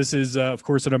rookies? This is, of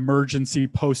course, an emergency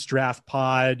post-draft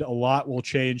pod. A lot will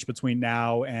change between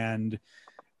now and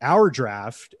our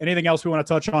draft. Anything else we want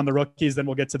to touch on the rookies? Then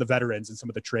we'll get to the veterans and some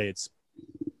of the trades.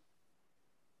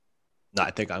 No, I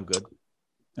think I'm good.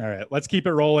 All right, let's keep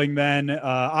it rolling then.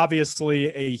 Obviously,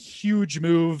 a huge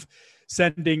move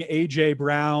sending A.J.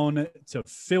 Brown to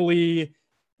Philly.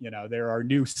 There are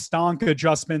new stonk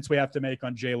adjustments we have to make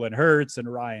on Jalen Hurts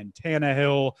and Ryan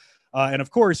Tannehill. And of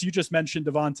course, you just mentioned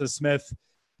Devonta Smith,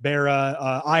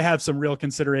 Barra. I have some real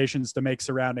considerations to make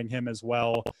surrounding him as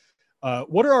well.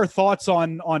 What are our thoughts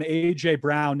on A.J.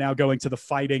 Brown now going to the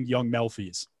Fighting Young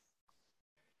Melfis?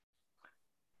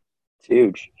 It's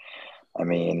huge. I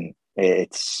mean,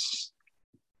 it's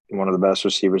one of the best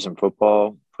receivers in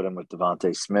football. Put him with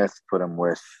Devonta Smith, put him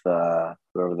with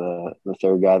whoever the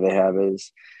third guy they have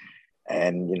is.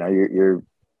 And, Reed,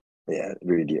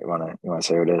 you want to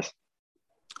say who it is?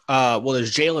 Well,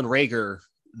 there's Jalen Reagor,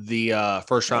 the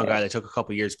first round guy they took a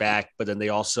couple years back, but then they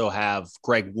also have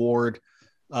Greg Ward,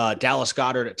 Dallas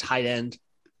Goedert at tight end.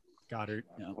 Goddard.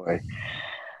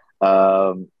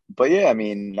 Yeah. But yeah, I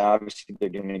mean, obviously they're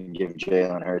going to give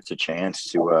Jalen Hurts a chance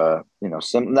to,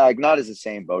 not as the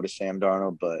same boat as Sam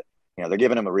Darnold, but they're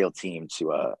giving him a real team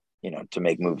to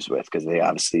make moves with, because they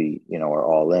obviously are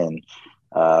all in.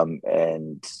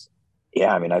 And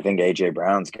yeah, I mean, I think AJ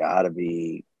Brown's got to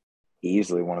be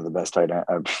easily one of the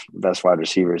best wide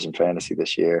receivers in fantasy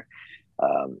this year.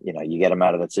 You get him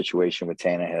out of that situation with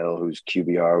Tannehill, whose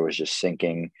QBR was just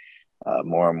sinking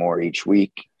more and more each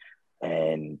week.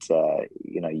 And,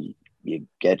 you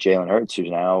get Jalen Hurts,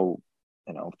 who's now,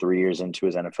 3 years into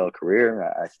his NFL career.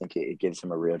 I think it gives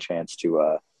him a real chance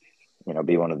to,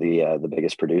 be one of the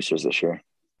biggest producers this year.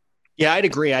 Yeah, I'd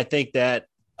agree. I think that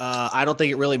I don't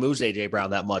think it really moves A.J.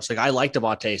 Brown that much. I like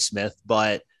Devonta Smith,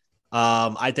 but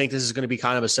I think this is going to be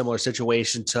kind of a similar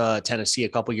situation to Tennessee a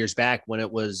couple years back when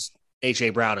it was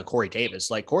A.J. Brown and Corey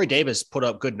Davis. Corey Davis put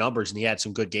up good numbers and he had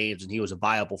some good games and he was a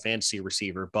viable fantasy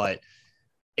receiver, but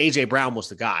A.J. Brown was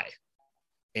the guy.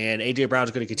 And A.J. Brown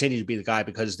is going to continue to be the guy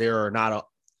because there are not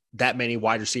that many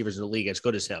wide receivers in the league as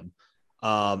good as him.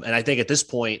 And I think at this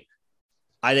point,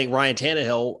 I think Ryan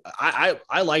Tannehill,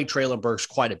 I like Treylon Burks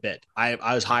quite a bit. I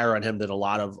was higher on him than a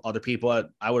lot of other people.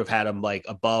 I would have had him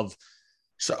above,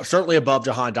 certainly above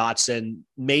Jahan Dotson,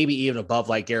 maybe even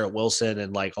above Garrett Wilson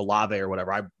and Olave or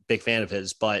whatever. I'm a big fan of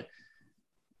his, but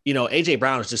A.J.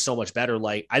 Brown is just so much better.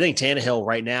 I think Tannehill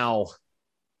right now,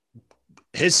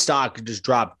 his stock just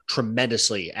dropped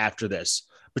tremendously after this.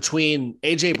 Between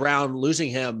A.J. Brown losing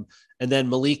him and then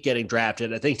Malik getting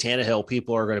drafted, I think Tannehill,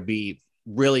 people are going to be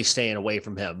really staying away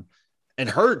from him. And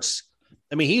Hurts,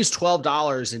 I mean, he's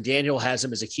 $12 and Daniel has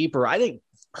him as a keeper. I think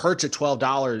Hurts at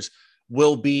 $12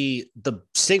 will be the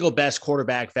single best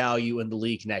quarterback value in the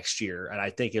league next year. And I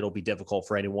think it'll be difficult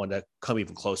for anyone to come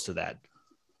even close to that.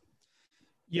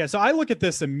 Yeah, so I look at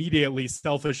this immediately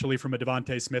selfishly from a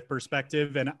Devontae Smith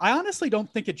perspective, and I honestly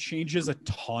don't think it changes a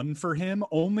ton for him,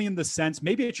 only in the sense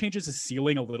maybe it changes his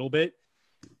ceiling a little bit,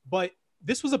 but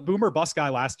this was a boomer bust guy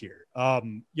last year. I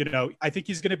think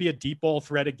he's going to be a deep ball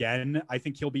threat again. I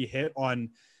think he'll be hit on,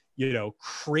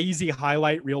 crazy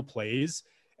highlight reel plays,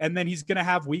 and then he's going to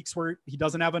have weeks where he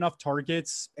doesn't have enough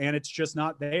targets and it's just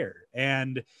not there.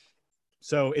 And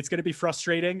so it's going to be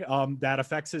frustrating. That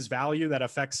affects his value, that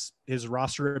affects his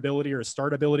roster ability or his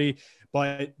start ability.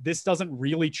 But this doesn't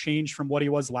really change from what he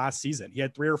was last season. He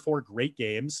had 3 or 4 great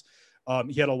games.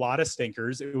 He had a lot of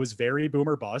stinkers. It was very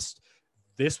boomer bust.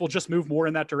 This will just move more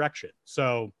in that direction.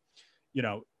 So,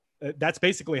 that's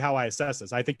basically how I assess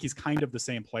this. I think he's kind of the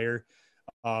same player.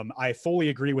 I fully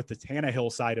agree with the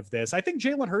Tannehill side of this. I think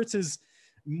Jalen Hurts is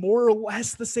more or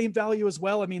less the same value as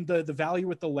well. I mean, the value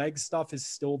with the leg stuff is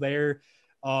still there.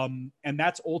 And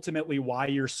that's ultimately why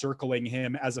you're circling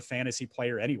him as a fantasy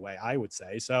player anyway, I would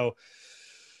say. So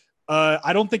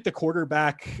I don't think the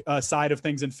quarterback side of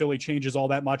things in Philly changes all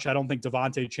that much. I don't think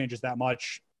Devontae changes that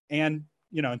much. And,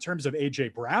 in terms of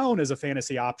AJ Brown as a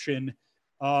fantasy option,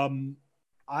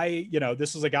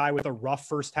 this was a guy with a rough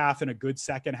first half and a good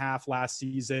second half last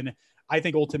season. I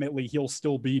think ultimately he'll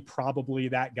still be probably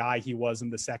that guy he was in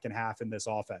the second half in this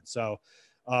offense. So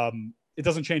it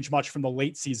doesn't change much from the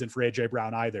late season for AJ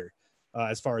Brown either,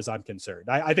 as far as I'm concerned.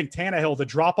 I think Tannehill, the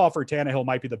drop off for Tannehill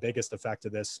might be the biggest effect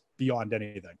of this beyond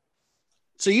anything.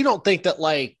 So you don't think that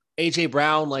AJ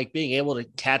Brown, being able to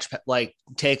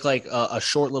take a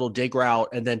short little dig route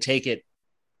and then take it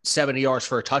 70 yards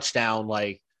for a touchdown,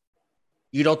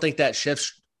 you don't think that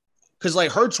shifts? Because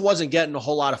Hurts wasn't getting a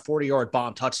whole lot of 40-yard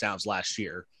bomb touchdowns last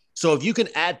year. So if you can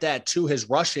add that to his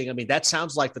rushing, I mean, that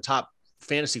sounds like the top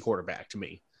fantasy quarterback to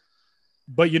me.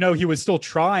 But he was still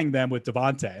trying them with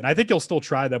Devontae, and I think he'll still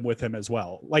try them with him as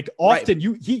well. Often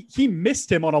right. he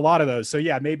missed him on a lot of those. So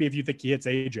yeah, maybe if you think he hits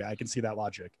AJ, I can see that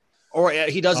logic. Or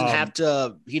he doesn't have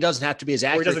to. He doesn't have to be as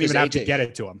accurate. Or he doesn't even have to get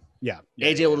it to him. Yeah,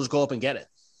 AJ will just go up and get it.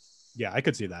 Yeah, I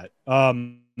could see that.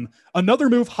 Another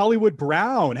move, Hollywood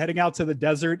Brown heading out to the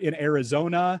desert in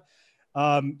Arizona.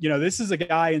 This is a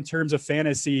guy in terms of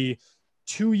fantasy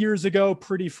 2 years ago,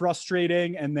 pretty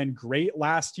frustrating, and then great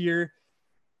last year.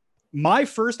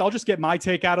 I'll just get my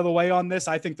take out of the way on this.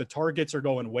 I think the targets are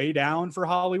going way down for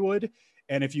Hollywood.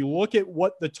 And if you look at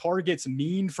what the targets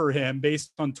mean for him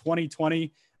based on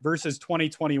 2020 versus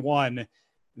 2021,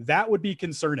 that would be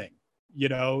concerning.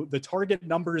 The target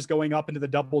numbers going up into the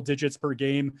double digits per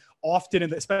game,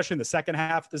 often, especially in the second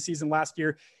half of the season last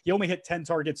year. He only hit 10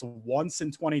 targets once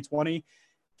in 2020.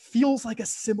 Feels like a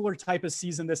similar type of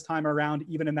season this time around,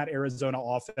 even in that Arizona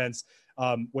offense,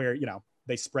 where,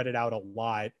 they spread it out a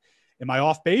lot. Am I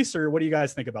off base, or what do you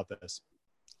guys think about this?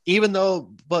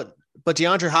 But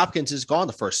DeAndre Hopkins is gone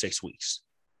the first 6 weeks.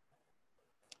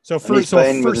 So first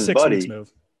 6 weeks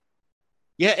move.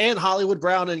 Yeah, and Hollywood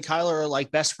Brown and Kyler are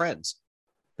best friends.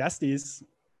 Besties.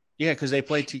 Yeah, because they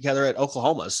played together at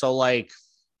Oklahoma. So I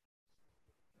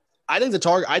think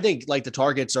the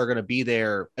targets are going to be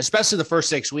there, especially the first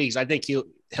 6 weeks. I think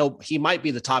he might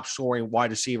be the top scoring wide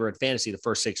receiver in fantasy the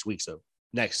first 6 weeks of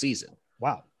next season.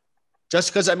 Wow.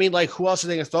 Just because, who else are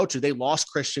they going to throw to? They lost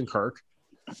Christian Kirk.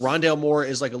 Rondale Moore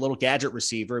is a little gadget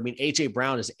receiver. I mean, AJ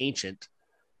Brown is ancient.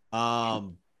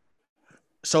 Isn't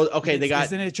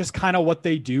it just kind of what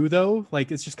they do though?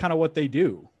 It's just kind of what they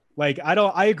do.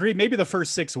 I agree. Maybe the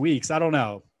first 6 weeks. I don't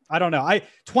know.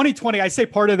 2020, I say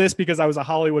part of this because I was a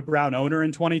Hollywood Brown owner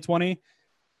in 2020.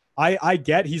 I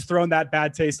get he's thrown that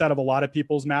bad taste out of a lot of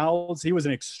people's mouths. He was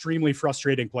an extremely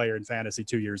frustrating player in fantasy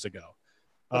 2 years ago.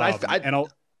 I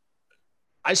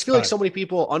just feel like so many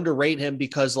people underrate him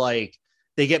because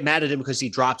they get mad at him because he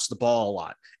drops the ball a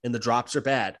lot and the drops are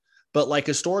bad. But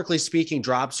historically speaking,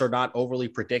 drops are not overly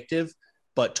predictive,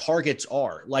 but targets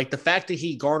are. The fact that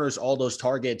he garners all those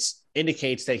targets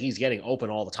indicates that he's getting open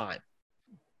all the time.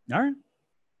 All right.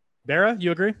 Vera,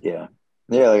 you agree? Yeah.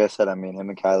 Yeah, like I said, him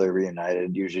and Kyler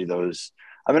reunited. Usually those,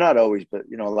 not always, but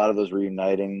a lot of those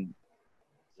reuniting,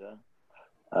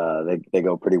 they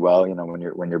go pretty well.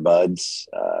 When you're buds,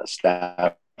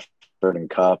 Stafford and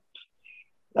Cup.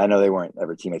 I know they weren't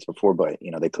ever teammates before, but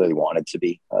they clearly wanted to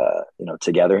be,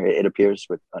 together. It appears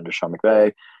under Sean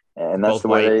McVay, and that's both the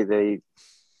way they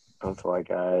both white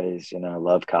guys.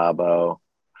 Love Cabo.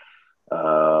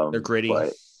 They're gritty.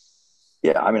 But,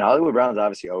 yeah, Hollywood Brown's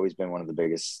obviously always been one of the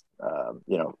biggest,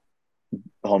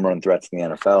 home run threats in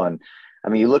the NFL.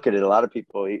 And you look at it. A lot of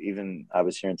people, even I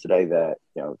was hearing today that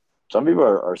some people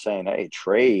are saying, "Hey,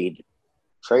 trade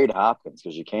Hopkins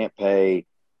because you can't pay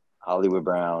Hollywood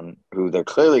Brown, who they're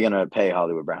clearly going to pay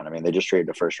Hollywood Brown. I mean, they just traded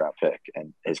a first-round pick,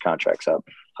 and his contract's up.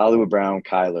 Hollywood Brown,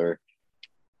 Kyler,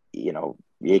 you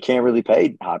can't really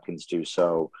pay Hopkins to.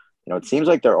 So, it seems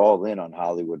like they're all in on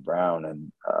Hollywood Brown.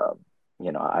 And,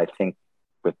 I think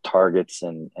with targets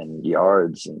and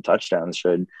yards and touchdowns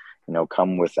should,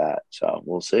 come with that. So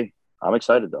we'll see. I'm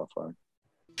excited, though, for him.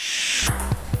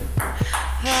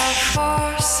 The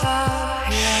force of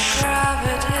your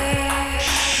gravity,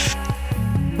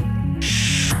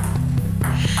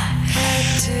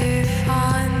 it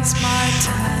defines my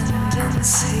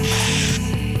tendency.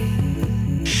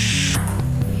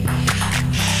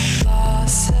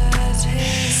 Velocity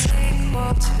is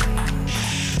equal to.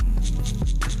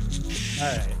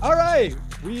 All right.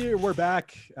 We're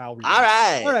back. All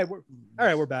right,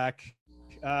 we're back.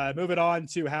 Moving on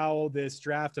to how this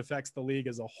draft affects the league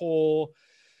as a whole.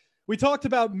 We talked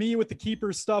about me with the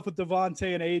keeper stuff with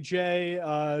Devontae and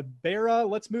AJ. Bera,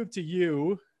 let's move to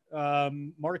you.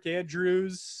 Mark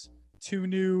Andrews, two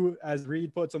new, as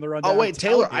Reed puts on the rundown. Oh wait,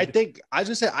 Taylor. I think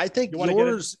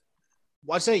yours.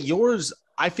 Well, I say yours.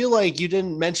 I feel like you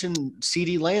didn't mention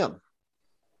CeeDee Lamb.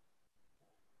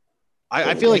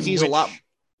 I feel like he's a lot.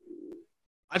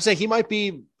 I'd say he might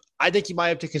be. I think you might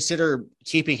have to consider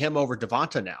keeping him over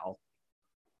Devonta now.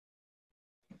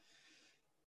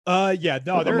 I'm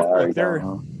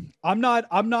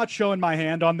not showing my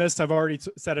hand on this. I've already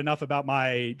said enough about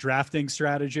my drafting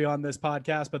strategy on this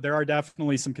podcast, but there are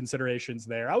definitely some considerations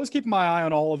there. I was keeping my eye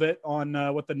on all of it, on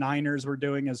what the Niners were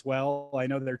doing as well. I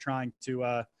know they're trying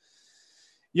to,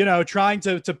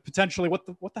 potentially, what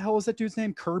the hell is that dude's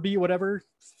name? Kirby, whatever.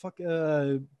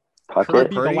 Kirby,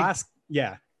 the last,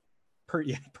 yeah.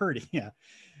 Purdy, yeah.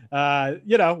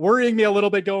 Worrying me a little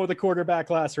bit going with the quarterback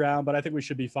last round, but I think we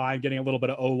should be fine getting a little bit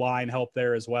of O-line help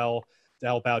there as well to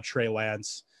help out Trey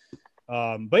Lance.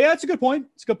 But yeah, it's a good point.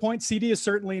 CD is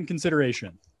certainly in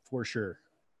consideration for sure.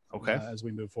 Okay. As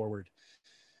we move forward.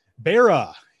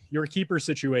 Bera, your keeper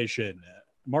situation.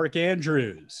 Mark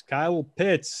Andrews, Kyle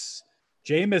Pitts,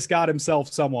 Jameis got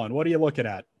himself someone. What are you looking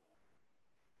at?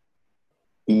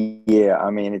 Yeah, I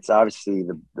mean, it's obviously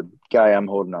the guy I'm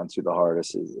holding on to the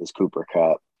hardest is Cooper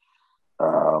Kupp.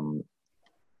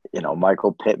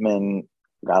 Michael Pittman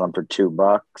got him for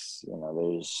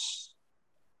 $2.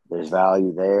 There's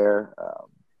value there. I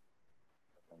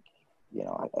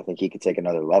think he could take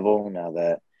another level now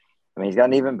that, he's got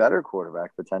an even better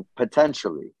quarterback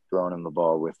potentially throwing him the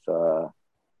ball with your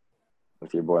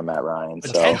boy Matt Ryan.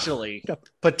 Potentially.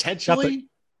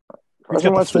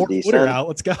 Carson Wentz was decent. Out.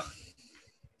 Let's go.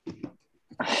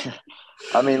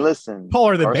 Listen.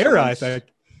 Taller than Bera, I think.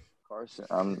 Carson,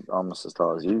 I'm almost as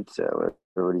tall as you, Taylor.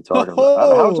 What are you talking about?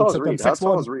 How tall is Reed? How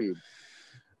tall is Reed?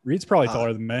 Reed's probably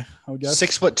taller than me, I would guess.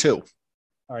 6'2".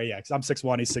 All right, yeah, because I'm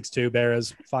 6'1", he's 6'2".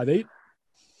 Bera's 5'8".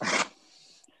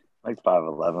 Like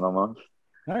 5'11" almost.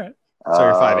 All right. So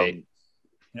you're 5'8".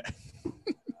 Yeah.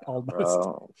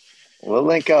 Almost. We'll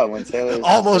link up when Taylor's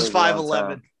almost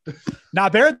 5'11". Now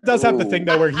Barrett does have the thing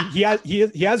though where he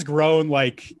has grown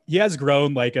like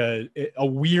a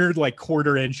weird like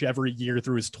quarter inch every year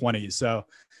through his 20s, so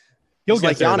he'll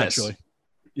get there eventually.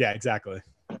 Yeah, exactly.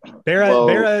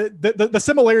 Bera, the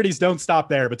similarities don't stop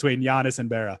there between Giannis and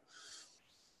Bera.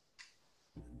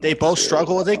 They both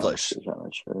struggle with English. It's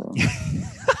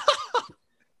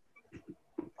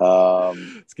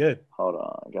good. Hold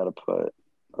on, I gotta put.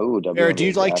 Bera, do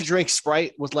you like to drink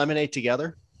Sprite with lemonade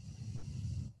together?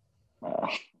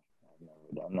 I've never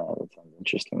done that. That sounds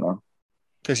interesting though.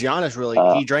 Because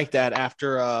Giannis he drank that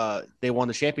after they won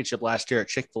the championship last year at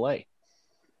Chick-fil-A.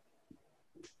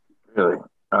 Really?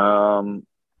 Well,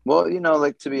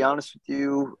 to be honest with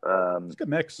you, it's a good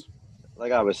mix.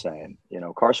 Like I was saying,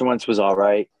 Carson Wentz was all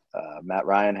right. Matt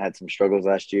Ryan had some struggles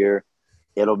last year.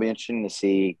 It'll be interesting to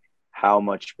see how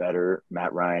much better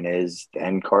Matt Ryan is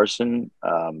than Carson.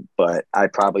 But I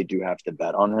probably do have to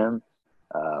bet on him.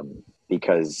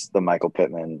 Because the Michael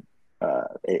Pittman,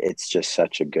 it's just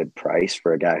such a good price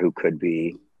for a guy who could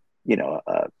be,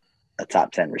 a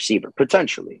top 10 receiver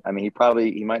potentially.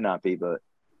 He might not be, but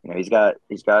he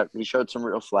showed some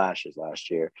real flashes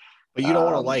last year. But you don't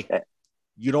want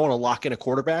to lock in a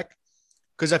quarterback,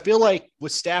 because I feel like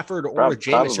with Stafford or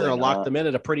Jameis, you're going to lock them in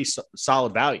at a pretty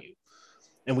solid value.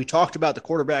 And we talked about the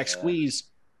quarterback squeeze.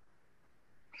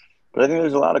 But I think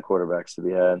there's a lot of quarterbacks to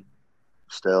be had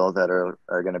still that are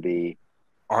going to be.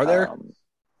 Are there?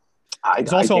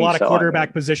 There's also a lot of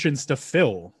quarterback positions to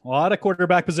fill.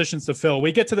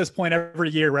 We get to this point every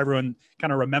year where everyone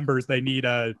kind of remembers they need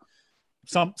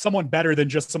someone better than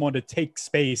just someone to take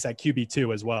space at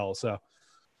QB2 as well. So,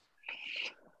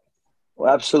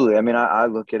 Well, absolutely. I mean, I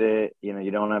look at it. You know, you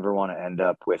don't ever want to end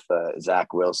up with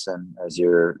Zach Wilson as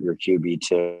your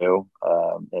QB2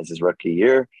 as his rookie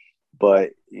year,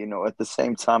 but you know, at the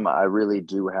same time, I really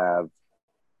do have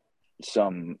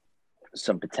some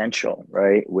potential,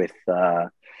 right? With you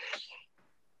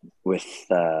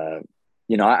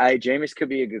know, Jameis could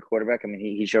be a good quarterback. I mean,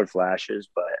 he showed flashes,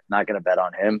 but not going to bet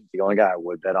on him. The only guy I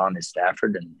would bet on is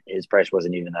Stafford, and his price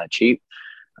wasn't even that cheap.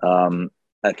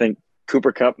 I think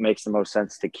Cooper Kupp makes the most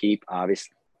sense to keep,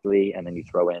 obviously, and then you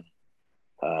throw in,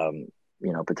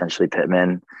 you know, potentially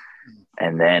Pittman,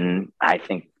 and then I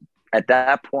think at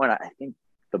that point, I think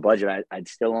the budget I'd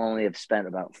still only have spent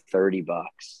about $30.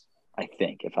 I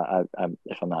think if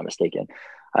I'm not mistaken,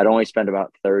 I'd only spend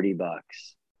about $30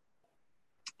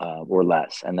 or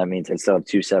less, and that means I still have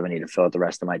 $270 to fill out the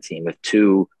rest of my team with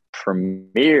two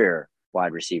premier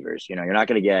wide receivers. You know, you're not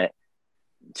going to get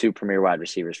two premier wide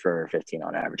receivers for 15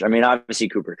 on average. I mean, obviously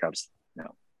Cooper Kupp's, you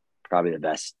know, probably the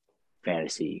best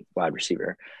fantasy wide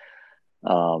receiver.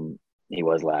 He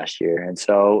was last year, and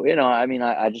so you know, I mean,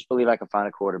 I just believe I can find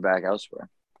a quarterback elsewhere.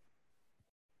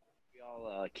 We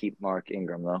all keep Mark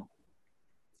Ingram though.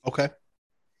 Okay.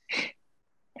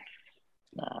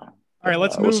 All right,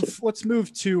 let's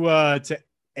move to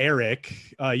Eric.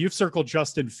 You've circled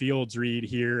Justin Fields, Reed,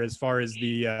 here as far as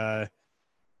the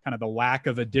kind of the lack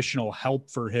of additional help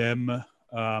for him.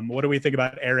 What do we think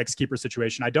about Eric's keeper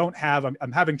situation?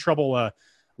 I'm having trouble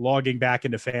logging back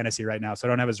into fantasy right now, so I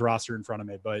don't have his roster in front of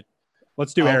me, but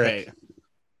let's do Eric.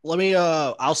 Let me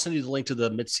I'll send you the link to the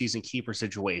midseason keeper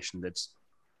situation. That's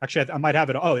actually I might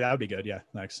have it. Oh, that would be good. Yeah,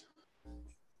 thanks.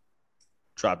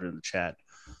 Dropped it in the chat.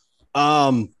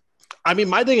 I mean,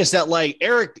 my thing is that like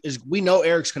we know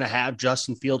Eric's going to have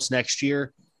Justin Fields next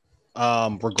year,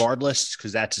 regardless,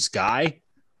 because that's his guy.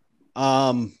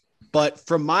 But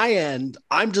from my end,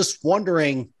 I'm just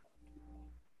wondering,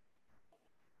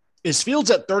 is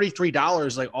Fields at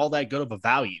 $33 like all that good of a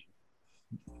value?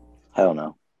 I don't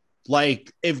know.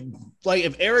 Like if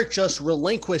Eric just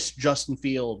relinquished Justin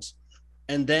Fields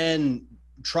and then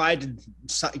tried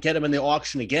to get him in the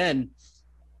auction again,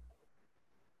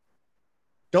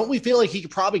 don't we feel like he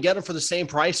could probably get him for the same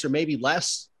price or maybe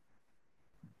less?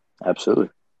 Absolutely.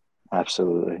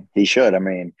 He should. I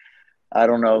mean, I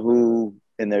don't know who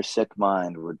in their sick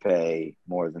mind would pay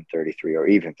more than 33 or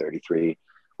even 33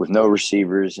 with no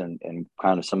receivers and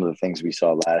kind of some of the things we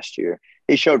saw last year.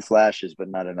 He showed flashes, but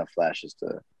not enough flashes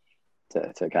to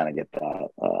kind of get that,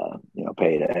 you know,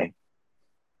 payday.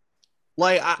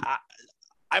 Like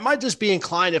I might just be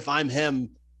inclined, if I'm him,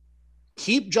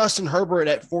 keep Justin Herbert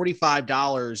at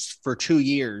 $45 for 2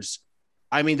 years.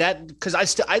 I mean that because I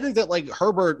think that like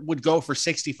Herbert would go for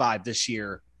 65 this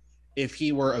year if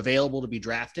he were available to be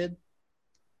drafted.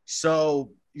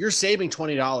 So you're saving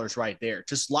 $20 right there.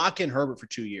 Just lock in Herbert for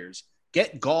 2 years.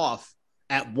 Get Goff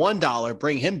at $1,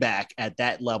 bring him back at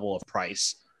that level of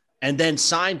price, and then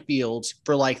sign Fields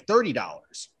for like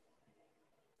 $30.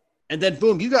 And then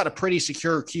boom, you got a pretty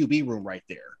secure QB room right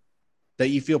there that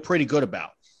you feel pretty good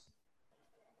about.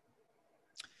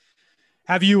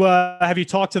 Have you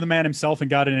talked to the man himself and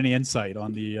gotten any insight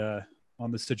on the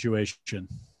situation?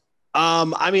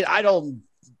 I mean, I don't,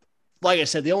 like I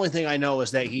said, the only thing I know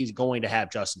is that he's going to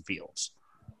have Justin Fields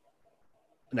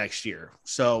next year.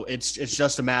 So it's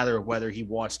just a matter of whether he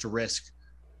wants to risk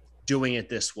doing it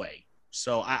this way.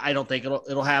 So I don't think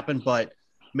it'll happen, but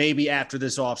maybe after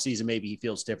this offseason, maybe he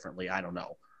feels differently. I don't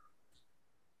know.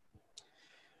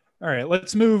 All right,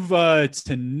 let's move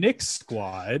to Nick's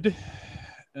squad.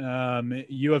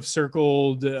 You have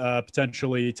circled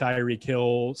potentially Tyreek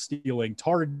Hill stealing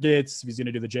targets. He's going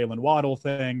to do the Jalen Waddle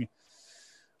thing.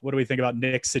 What do we think about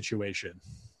Nick's situation?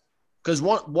 Because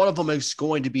one of them is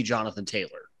going to be Jonathan Taylor.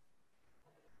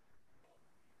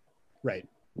 Right.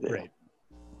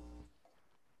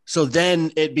 So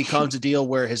then it becomes a deal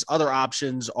where his other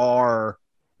options are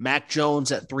Mac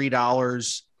Jones at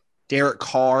 $3, Derek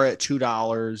Carr at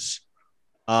 $2,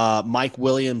 Mike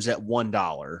Williams at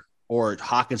 $1, or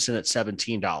Hawkinson at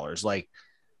 $17, like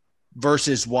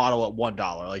versus Waddle at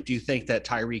 $1. Like, do you think that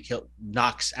Tyreek Hill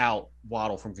knocks out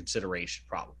Waddle from consideration?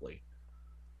 Probably.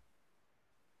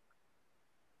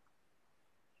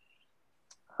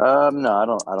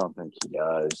 No, I don't think he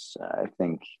does. I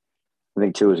think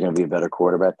Tua is going to be a better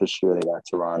quarterback this year. They got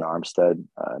Teron Armstead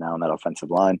now on that offensive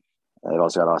line. They've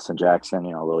also got Austin Jackson,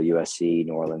 you know, a little USC,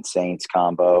 New Orleans Saints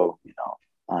combo. You know,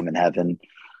 I'm in heaven.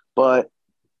 But,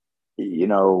 you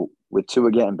know, with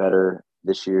Tua getting better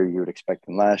this year, you would expect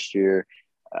him last year.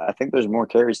 I think there's more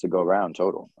carries to go around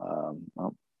total.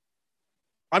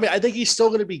 I mean, I think he's still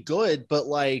going to be good, but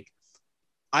like,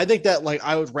 I think that like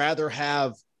I would rather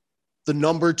have the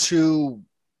number 2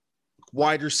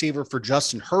 wide receiver for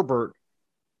Justin Herbert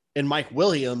and Mike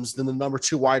Williams than the number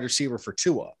 2 wide receiver for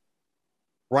Tua.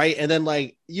 Right. And then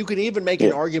like you could even make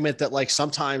an argument that like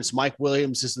sometimes Mike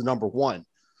Williams is the number 1.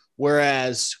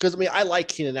 Whereas, because I mean, I like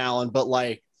Keenan Allen, but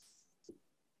like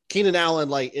Keenan Allen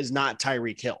like is not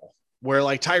Tyreek Hill, where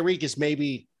like Tyreek is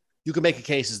maybe you can make a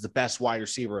case as the best wide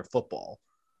receiver in football.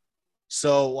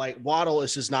 So like Waddle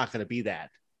is just not going to be that.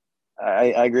 I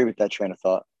agree with that train of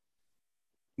thought.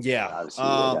 Yeah. Obviously, they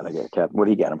gotta get kept. What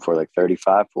do you get him for? Like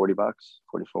 35, $40,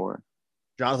 44?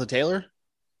 Jonathan Taylor?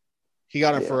 He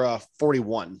got him for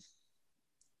 41.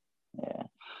 Yeah.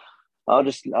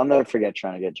 I'll never forget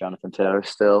trying to get Jonathan Taylor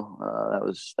still. That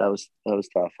was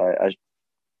tough.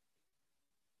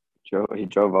 He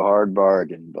drove a hard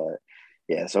bargain, but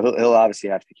yeah, so he'll obviously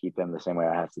have to keep him the same way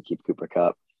I have to keep Cooper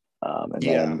Kupp. I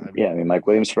mean, Mike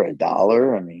Williams for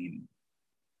 $1. I mean,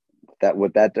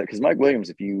 because Mike Williams,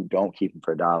 if you don't keep him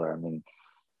for $1, I mean,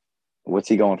 what's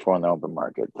he going for on the open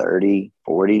market? 30,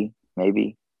 40,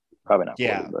 maybe? Probably not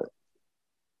 40, but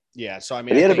yeah. So I mean,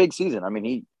 but he had a big season. I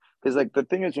mean, because like the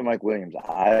thing is with Mike Williams,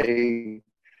 the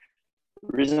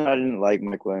reason I didn't like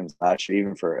Mike Williams last year,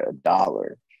 even for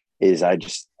 $1, is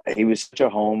he was such a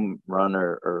home run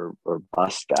or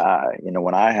bust guy. You know,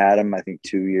 when I had him, I think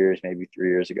 2 years, maybe 3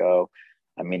 years ago,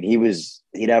 I mean,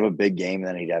 he'd have a big game and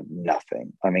then he'd have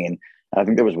nothing. I mean, I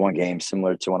think there was one game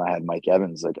similar to when I had Mike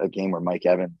Evans, like a game where Mike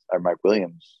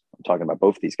Williams, I'm talking about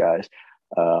both these guys,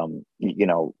 you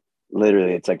know,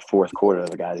 literally it's like fourth quarter,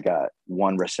 the guy's got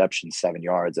 1 reception, 7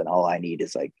 yards, and all I need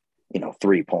is like, you know,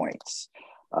 3 points.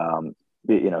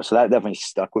 You know, so that definitely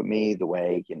stuck with me, the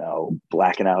way, you know,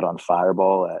 blacking out on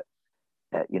Fireball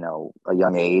at you know, a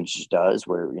young age does,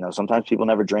 where, you know, sometimes people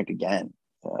never drink again,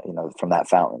 you know, from that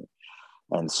fountain.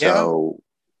 And so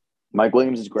Mike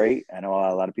Williams is great. I know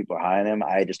a lot of people are high on him.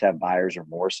 I just have buyer's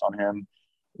remorse on him,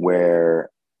 where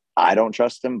I don't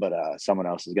trust him, but someone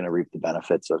else is going to reap the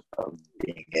benefits of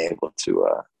being able to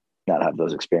not have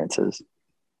those experiences.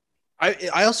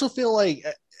 I also feel like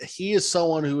he is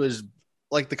someone who is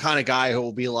like the kind of guy who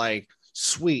will be like,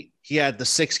 sweet, he had the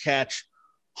 6-catch,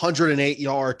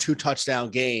 108-yard, 2-touchdown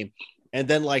game. And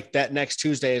then like that next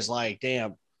Tuesday is like,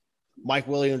 damn, Mike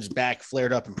Williams' back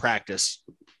flared up in practice.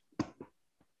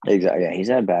 Exactly. Yeah, he's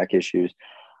had back issues.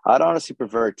 I'd honestly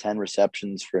prefer 10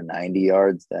 receptions for 90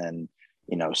 yards than,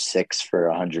 you know, 6 for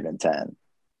 110.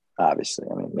 Obviously,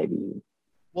 I mean, maybe.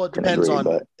 Well, it depends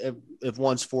on if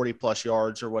one's 40+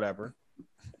 yards or whatever.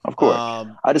 Of course.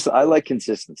 I like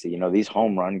consistency. You know, these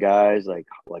home run guys, like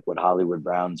what Hollywood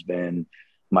Brown's been,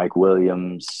 Mike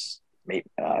Williams, maybe,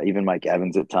 even Mike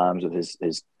Evans at times with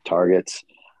his targets.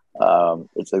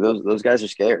 It's like those guys are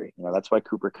scary. You know, that's why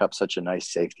Cooper Kupp's such a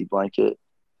nice safety blanket,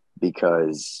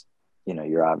 because, you know,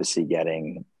 you're obviously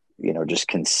getting, you know, just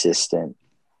consistent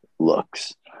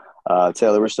looks.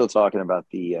 Taylor, we're still talking about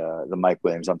the Mike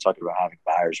Williams. I'm talking about having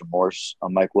buyer's remorse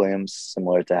on Mike Williams,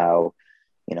 similar to how,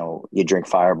 you know, you drink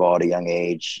Fireball at a young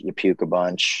age, you puke a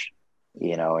bunch,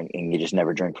 you know, and you just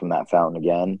never drink from that fountain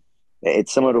again.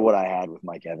 It's similar to what I had with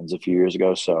Mike Evans a few years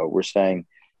ago. So we're saying,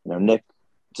 you know, Nick,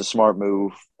 it's a smart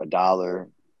move, $1,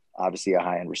 obviously a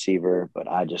high-end receiver, but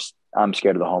I'm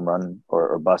scared of the home run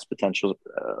or bust potential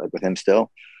like with him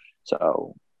still.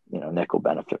 So, you know, Nick will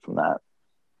benefit from that.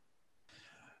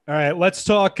 All right, let's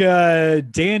talk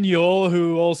Daniel,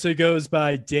 who also goes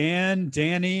by Dan,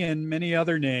 Danny, and many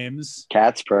other names.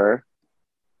 Cat's purr,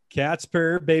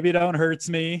 baby don't hurts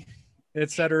me,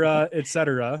 etc.,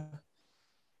 etc.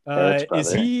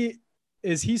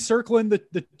 Is he circling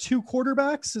the 2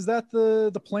 quarterbacks? Is that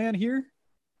the plan here?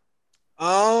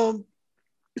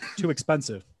 Too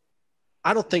expensive.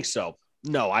 I don't think so.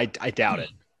 No, I doubt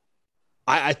it.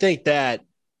 I think that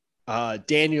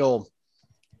Daniel,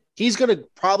 he's going to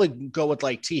probably go with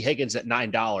like T. Higgins at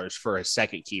 $9 for a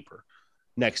second keeper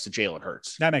next to Jalen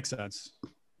Hurts. That makes sense.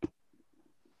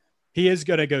 He is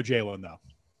going to go Jalen, though.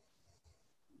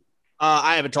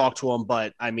 I haven't talked to him,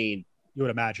 but I mean, you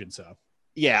would imagine so.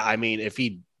 Yeah, I mean, if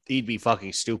he'd be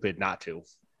fucking stupid not to.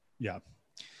 Yeah.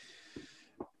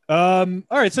 All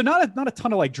right, so not a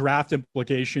ton of like draft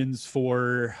implications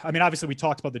for. I mean, obviously we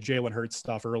talked about the Jalen Hurts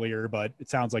stuff earlier, but it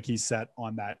sounds like he's set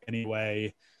on that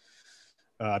anyway.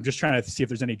 I'm just trying to see if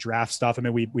there's any draft stuff. I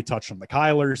mean, we touched on the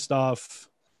Kyler stuff,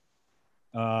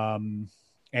 and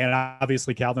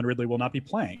obviously Calvin Ridley will not be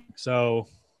playing. So,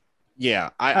 yeah,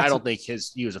 I don't think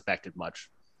he was affected much.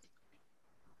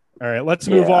 All right, let's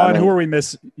move on. I mean, who are we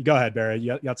missing? Go ahead, Barry.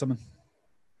 You got something?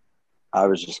 I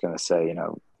was just going to say, you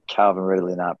know, Calvin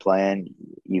Ridley not playing,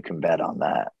 you can bet on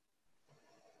that.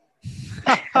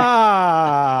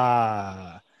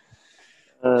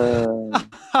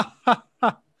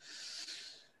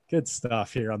 Good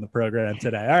stuff here on the program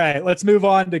today. All right, let's move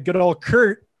on to good old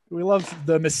Kurt. We love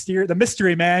the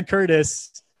mystery man,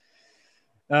 Curtis.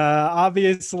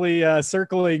 Obviously,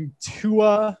 circling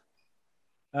Tua,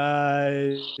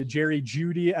 Jerry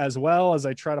Jeudy as well, as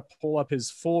I try to pull up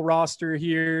his full roster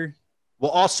here.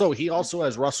 Well, he also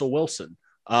has Russell Wilson.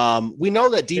 We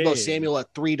know that Deebo Samuel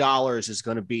at $3 is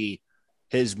going to be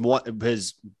his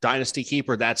dynasty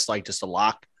keeper. That's like just a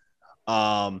lock.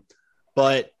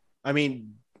 But I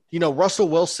mean, Russell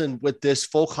Wilson with this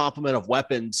full complement of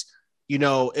weapons,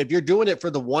 if you're doing it for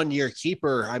the 1 year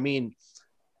keeper, I mean,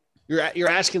 you're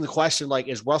asking the question, like,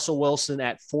 is Russell Wilson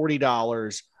at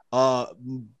 $40? Are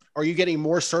you getting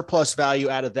more surplus value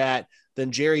out of that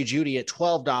than Jerry Jeudy at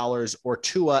 $12 or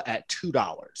Tua at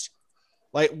 $2?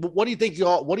 Like, what do you think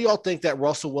what do y'all think that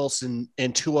Russell Wilson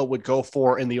and Tua would go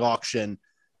for in the auction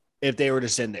if they were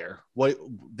just in there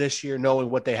this year, knowing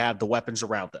what they have, the weapons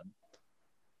around them?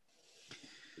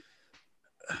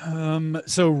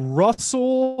 So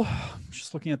Russell, I'm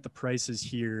just looking at the prices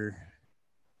here.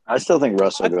 I still think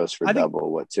Russell goes for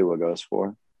double what Tua goes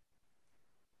for.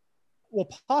 Well,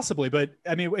 possibly, but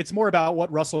I mean, it's more about what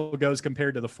Russell goes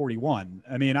compared to the 41.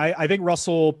 I mean, I think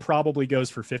Russell probably goes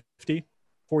for 50,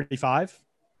 45.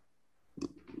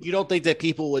 You don't think that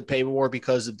people would pay more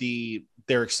because of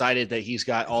they're excited that he's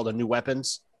got all the new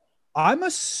weapons? I'm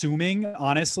assuming,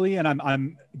 honestly, and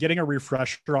I'm getting a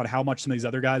refresher on how much some of these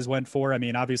other guys went for. I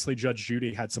mean, obviously, Judge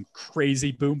Jeudy had some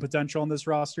crazy boom potential on this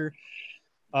roster.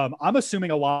 I'm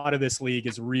assuming a lot of this league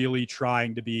is really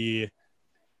trying to be,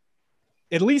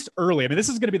 at least early. I mean, this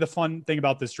is going to be the fun thing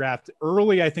about this draft.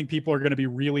 Early, I think people are going to be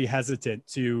really hesitant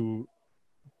to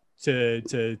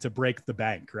break the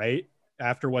bank, right?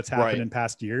 After what's happened in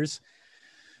past years.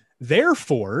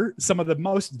 Therefore, some of the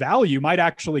most value might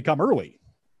actually come early.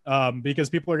 Because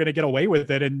people are going to get away with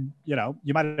it. And,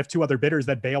 you might have two other bidders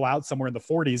that bail out somewhere in the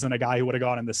 40s and a guy who would have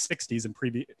gone in the 60s in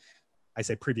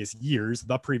previous years,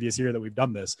 the previous year that we've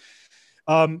done this.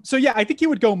 So yeah, I think he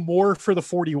would go more for the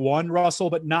 41, Russell,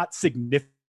 but not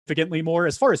significantly more.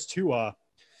 As far as Tua,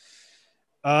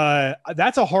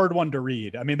 that's a hard one to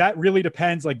read. I mean, that really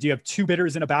depends. Like, do you have two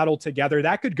bidders in a battle together?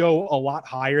 That could go a lot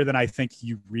higher than I think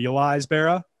you realize,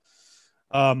 Barra.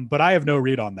 But I have no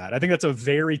read on that. I think that's a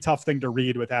very tough thing to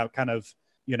read without kind of,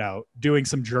 doing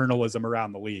some journalism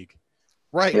around the league.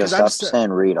 Right. Yeah, stop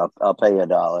saying read. I'll pay you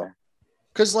 $1.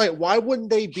 Because, like, why wouldn't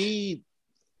they be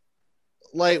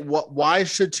like, why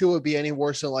should Tua be any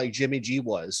worse than like Jimmy G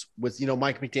was with,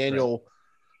 Mike McDaniel,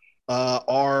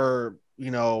 our,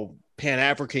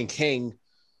 Pan-African king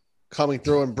coming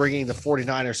through and bringing the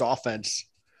 49ers offense?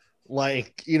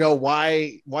 Like,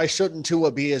 why shouldn't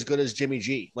Tua be as good as Jimmy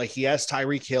G? Like, he has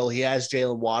Tyreek Hill, he has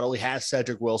Jalen Waddle, he has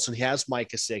Cedric Wilson, he has Mike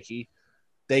Gesicki.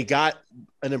 They got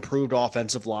an improved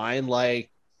offensive line. Like,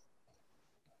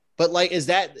 but like, is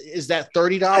that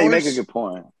 $30? Yeah, you make a good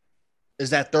point. Is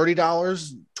that $30,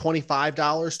 $25,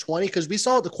 $20? Because we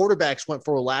saw what the quarterbacks went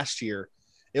for last year.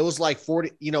 It was like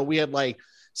 40, we had like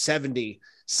 70,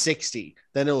 60.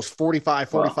 Then it was 45,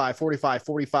 45, 45,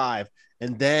 45.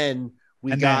 And then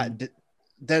then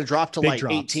it dropped to like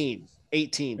drops.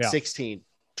 18, yeah. 16,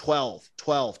 12,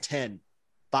 10,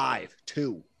 5,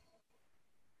 2.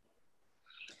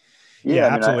 Yeah,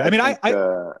 absolutely.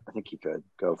 I think he could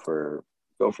go for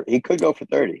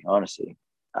 30, honestly.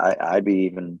 I'd be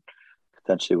even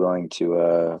potentially willing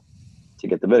to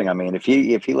get the bidding. I mean, if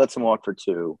he lets him walk for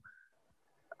 2,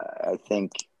 I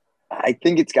think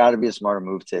it's got to be a smarter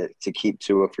move to keep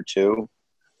Tua for 2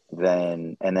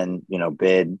 and then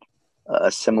bid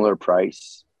a similar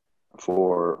price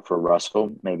for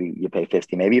Russell. Maybe you pay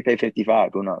 50, maybe you pay 55.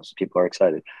 Who knows? People are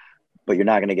excited, but you're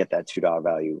not going to get that $2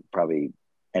 value probably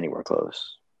anywhere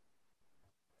close.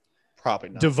 Probably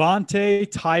not. Devontae,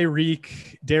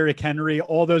 Tyreek, Derrick Henry,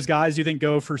 all those guys you think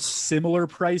go for similar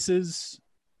prices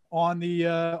on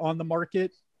the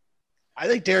market? I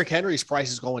think Derrick Henry's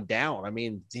price is going down. I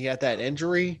mean, he had that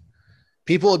injury.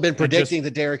 People have been predicting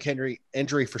the Derrick Henry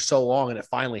injury for so long, and it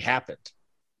finally happened.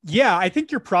 Yeah, I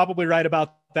think you're probably right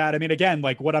about that. I mean, again,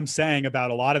 like what I'm saying about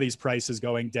a lot of these prices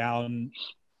going down,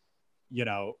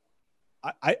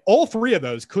 all three of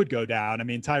those could go down. I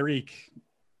mean, Tyreek,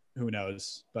 who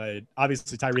knows? But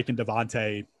obviously Tyreek and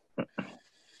Devontae,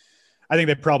 I think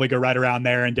they probably go right around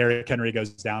there, and Derrick Henry goes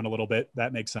down a little bit.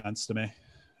 That makes sense to me.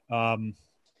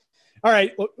 All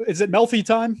right. Is it Melfi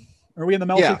time? Are we in the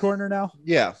Melfi corner now?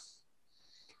 Yeah.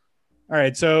 All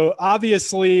right. So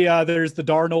obviously there's the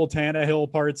Darnold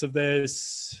Tannehill parts of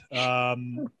this.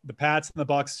 The Pats and the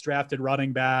Bucks drafted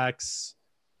running backs.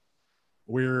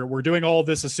 we're doing all of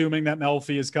this assuming that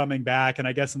Melfi is coming back, and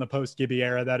I guess in the post Gibby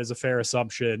era, that is a fair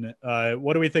assumption.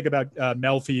 What do we think about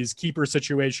Melfi's keeper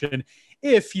situation,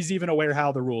 if he's even aware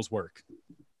how the rules work?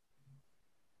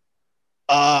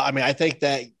 I mean, I think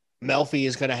that Melfi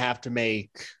is going to have to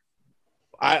make.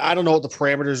 I don't know what the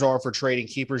parameters are for trading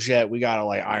keepers yet. We got to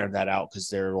like iron that out because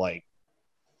they're like,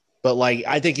 but like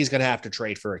I think he's going to have to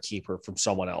trade for a keeper from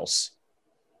someone else.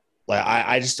 Like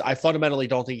I fundamentally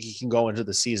don't think he can go into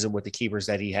the season with the keepers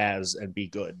that he has and be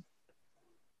good.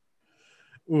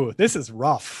 Ooh, this is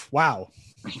rough. Wow.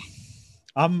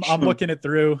 I'm looking it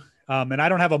through, and I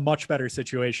don't have a much better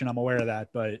situation. I'm aware of that,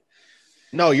 but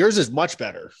no, yours is much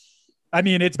better. I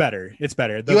mean, it's better. It's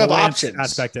better. You have Lance options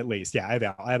aspect, at least. Yeah,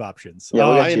 I have options. Yeah,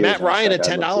 I mean, Matt Ryan at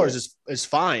 $10 is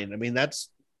fine. I mean, that's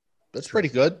pretty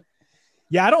good.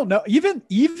 Yeah, I don't know.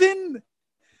 Even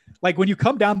like when you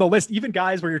come down the list, even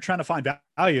guys where you're trying to find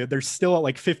value, they're still at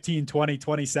like 15, 20,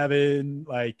 27.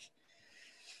 Like,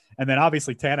 and then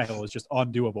obviously Tannehill is just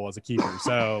undoable as a keeper.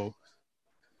 So,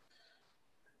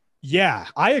 yeah,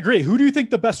 I agree. Who do you think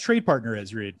the best trade partner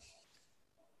is, Reed?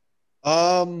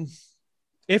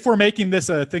 If we're making this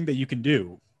a thing that you can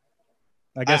do,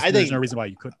 I guess there's no reason why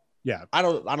you couldn't. Yeah, I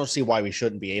don't see why we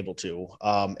shouldn't be able to.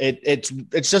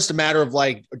 It's just a matter of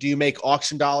like, do you make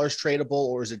auction dollars tradable,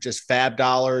 or is it just fab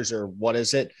dollars, or what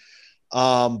is it?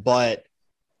 But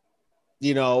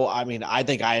you know, I mean, I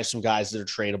think I have some guys that are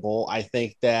tradable. I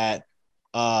think that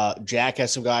Jack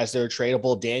has some guys that are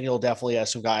tradable. Daniel definitely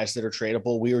has some guys that are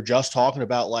tradable. We were just talking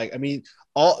about like, I mean,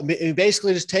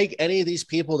 basically just take any of these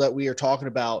people that we are talking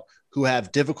about who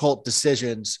have difficult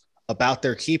decisions about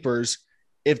their keepers.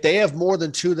 If they have more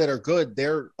than two that are good,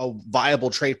 they're a viable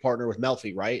trade partner with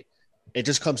Melfi, right? It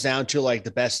just comes down to like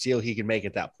the best deal he can make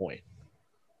at that point.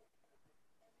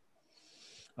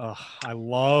 I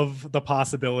love the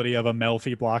possibility of a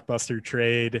Melfi blockbuster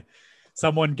trade.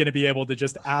 Someone going to be able to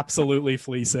just absolutely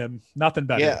fleece him. Nothing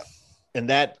better. Yeah. And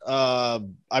that, I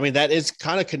mean, that is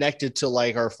kind of connected to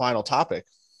like our final topic,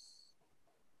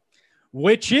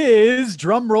 which is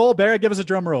drum roll. Barrett, give us a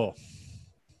drum roll.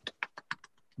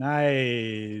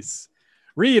 Nice.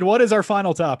 Reed, what is our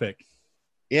final topic?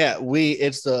 Yeah,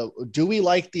 do we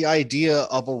like the idea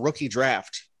of a rookie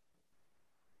draft?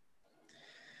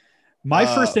 My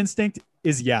first instinct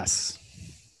is yes.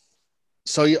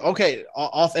 So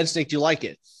off instinct, you like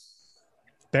it.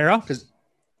 Barra?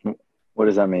 What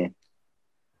does that mean?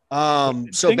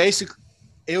 So basically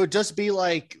it would just be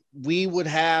like, we would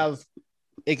have,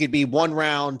 it could be 1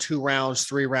 round, 2 rounds,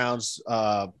 3 rounds.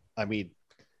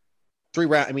 Three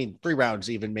rounds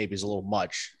even maybe is a little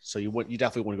much. So you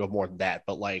definitely want to go more than that.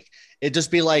 But like, it'd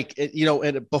just be like,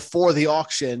 and before the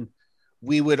auction,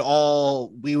 we would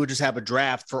just have a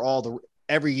draft for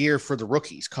every year for the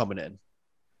rookies coming in,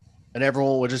 and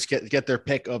everyone would just get their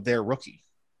pick of their rookie.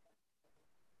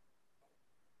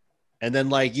 And then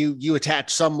like you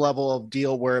attach some level of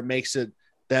deal where it makes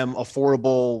them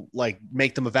affordable, like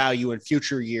make them a value in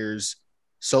future years.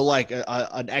 So like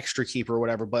an extra keeper or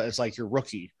whatever, but it's like your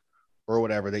rookie or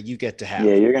whatever that you get to have.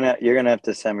 Yeah, you're gonna have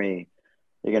to send me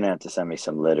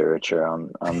some literature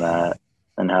on that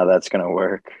and how that's gonna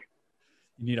work.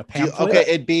 You need a pamphlet.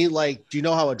 It'd be like, do you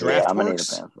know how a draft I'm gonna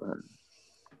works? need a pamphlet.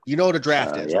 You know what a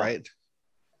draft is, yeah. right?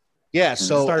 Yeah.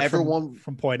 So Start everyone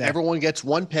from point A. Everyone gets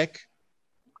one pick,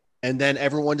 and then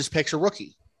everyone just picks a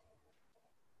rookie.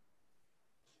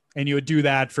 And you would do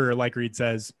that for, like Reed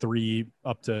says, 3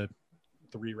 up to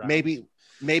 3 rounds.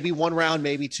 Maybe 1 round,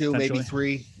 maybe 2, maybe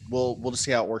 3. We'll just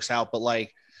see how it works out. But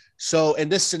like, so in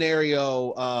this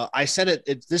scenario, I sent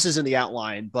it. This is in the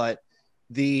outline, but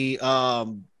the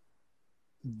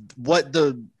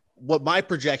what my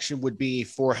projection would be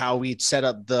for how we'd set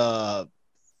up the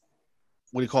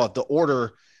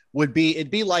order would be,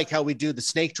 it'd be like how we do the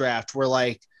snake draft, where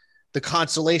like the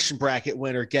consolation bracket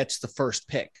winner gets the first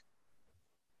pick.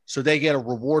 So they get a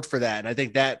reward for that. And I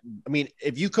think that, I mean,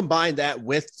 if you combine that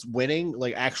with winning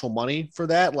like actual money for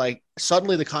that, like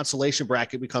suddenly the consolation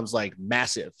bracket becomes like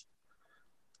massive.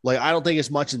 Like, I don't think it's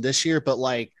much in this year, but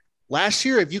like last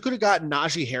year, if you could have gotten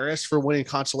Najee Harris for winning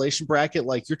consolation bracket,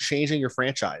 like you're changing your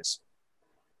franchise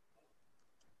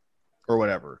or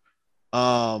whatever.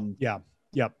 Yeah.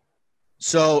 Yep.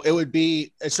 So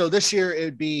this year it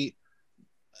would be,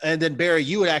 and then Barry,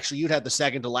 you'd have the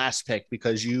second to last pick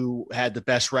because you had the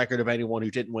best record of anyone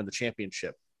who didn't win the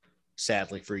championship,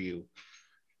 sadly for you.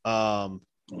 Yeah.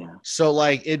 So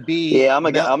like it'd be. Yeah, I'm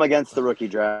against the rookie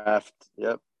draft.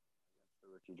 Yep. The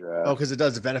rookie draft. Oh, because it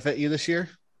does benefit you this year?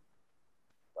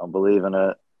 Don't believe in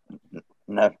it.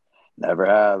 Never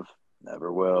have.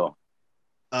 Never will.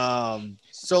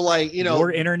 So like,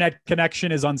 your internet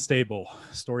connection is unstable.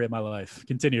 Story of my life.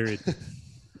 Continue, Reed.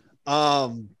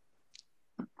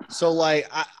 So like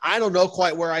I don't know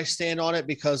quite where I stand on it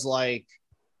because like,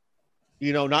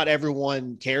 not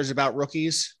everyone cares about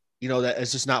rookies. That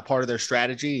it's just not part of their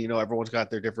strategy. Everyone's got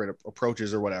their different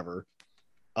approaches or whatever.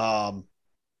 And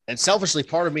selfishly,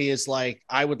 part of me is like,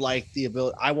 I would like the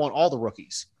ability. I want all the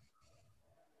rookies.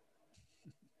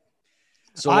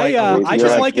 So I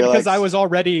just like it because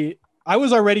like- I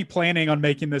was already planning on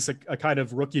making this a kind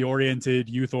of rookie oriented,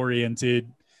 youth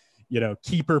oriented,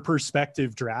 keeper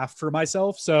perspective draft for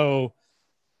myself. So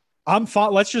I'm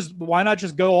fine. Why not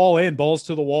just go all in, balls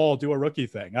to the wall, do a rookie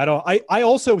thing? I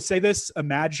also say this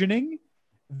imagining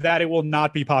that it will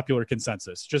not be popular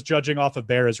consensus, just judging off of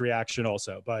Bear's reaction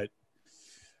also, but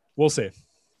we'll see.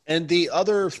 And the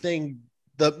other thing,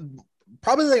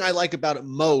 probably the thing I like about it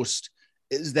most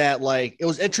is that like it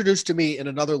was introduced to me in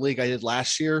another league I did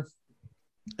last year.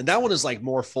 And that one is like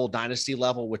more full dynasty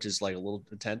level, which is like a little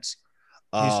intense.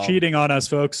 He's cheating on us,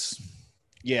 folks.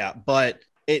 Yeah, but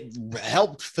it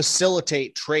helped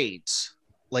facilitate trades.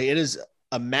 Like it is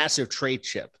a massive trade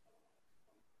chip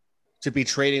to be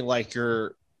trading like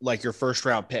your first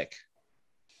round pick.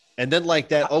 And then like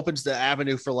that opens the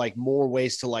avenue for like more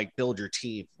ways to like build your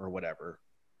team or whatever.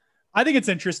 I think it's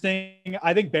interesting.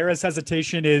 I think Bear's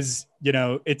hesitation is,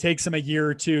 it takes him a year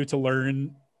or two to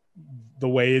learn the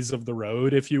ways of the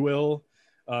road, if you will.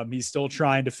 He's still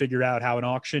trying to figure out how an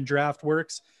auction draft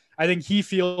works. I think he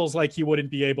feels like he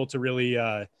wouldn't be able to really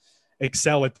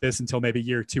excel at this until maybe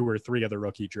year 2 or 3 of the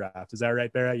rookie draft. Is that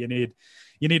right, Bear? You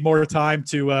need more time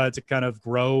to kind of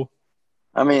grow.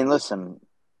 I mean, listen,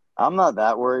 I'm not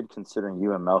that worried considering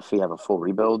you and Melfi have a full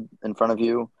rebuild in front of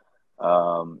you.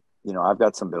 I've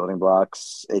got some building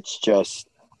blocks. It's just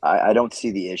I don't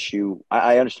see the issue.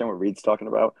 I understand what Reed's talking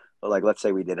about, but like let's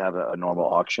say we did have a normal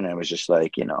auction and it was just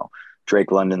like,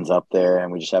 Drake London's up there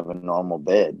and we just have a normal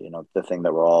bid, the thing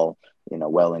that we're all,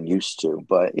 well and used to.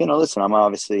 But, listen, I'm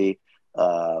obviously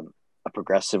a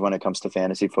progressive when it comes to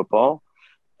fantasy football.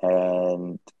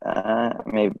 And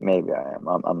maybe I am.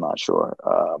 I'm not sure.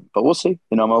 But we'll see.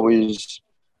 I'm always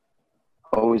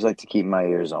like to keep my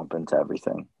ears open to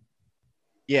everything.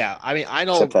 Yeah, I mean, I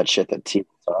know. Except that shit that T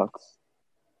talks.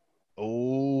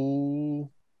 Oh.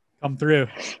 Come through.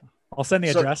 I'll send the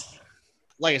address.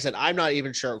 Like I said, I'm not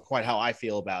even sure quite how I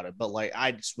feel about it, but like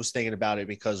I just was thinking about it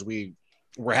because we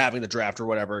were having the draft or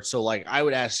whatever. So like I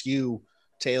would ask you,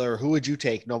 Taylor, who would you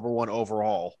take number 1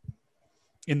 overall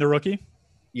in the rookie?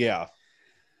 Yeah.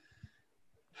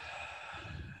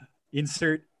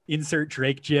 Insert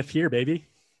Drake GIF here, baby.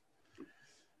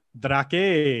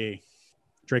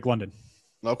 Drake London.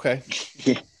 Okay.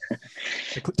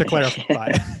 to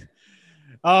clarify.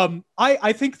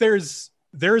 I think there's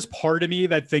part of me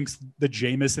that thinks the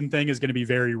Jameson thing is going to be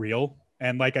very real.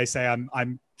 And like I say,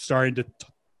 I'm starting to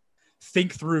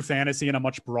think through fantasy in a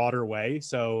much broader way.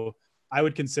 So I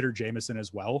would consider Jameson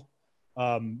as well.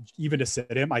 Even to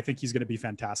sit him, I think he's going to be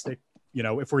fantastic.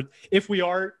 If we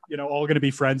are, all going to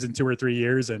be friends in 2 or 3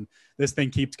 years and this thing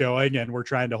keeps going and we're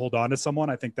trying to hold on to someone,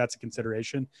 I think that's a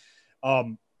consideration.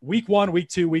 Week 1, week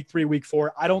 2, week 3, week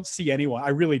 4, I don't see anyone. I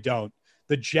really don't.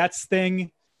 The Jets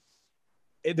thing,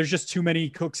 there's just too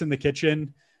many cooks in the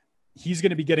kitchen. He's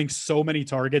going to be getting so many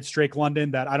targets, Drake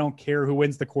London, that I don't care who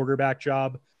wins the quarterback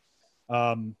job.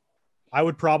 I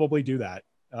would probably do that.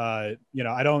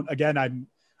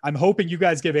 I'm hoping you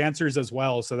guys give answers as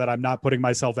well so that I'm not putting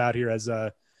myself out here as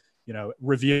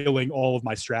revealing all of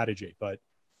my strategy, but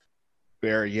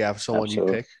Bear, you have someone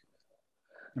Absolutely. you pick.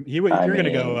 You're going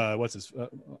to go, what's his,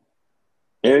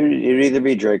 It'd either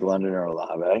be Drake London or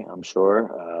Olave, I'm sure.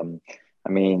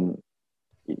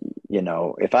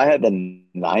 If I had the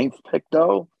 9th pick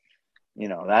though,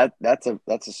 that's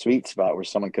a sweet spot where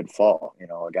someone could fall.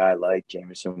 A guy like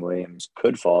Jameson Williams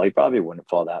could fall. He probably wouldn't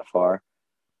fall that far.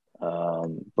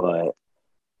 But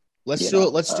let's do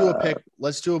it. Let's do a pick.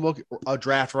 Let's do a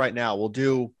draft right now. We'll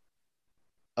do.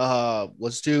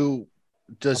 Let's do.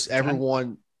 Does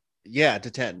everyone? Yeah, to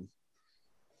 10.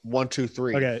 1, 2,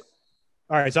 3. Okay.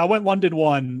 All right. So I went London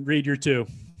 1. Read your 2.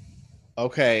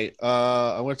 Okay.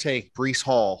 I'm going to take Breece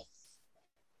Hall.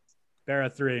 Bear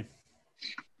at 3.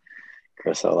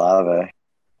 Chris Olave. All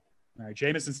right.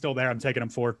 Jameson's still there. I'm taking him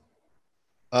 4.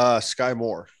 Sky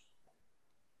Moore.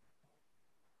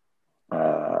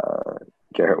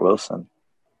 Garrett Wilson.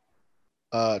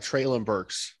 Traylon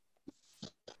Burks.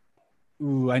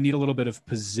 Ooh, I need a little bit of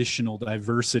positional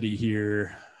diversity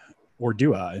here. Or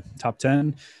do I? Top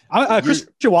 10?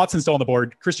 Christian Watson's still on the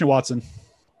board. Christian Watson.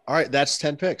 All right. That's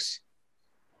 10 picks.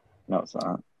 No, it's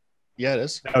not. Yeah, it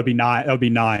is. That would be 9. That would be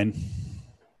 9.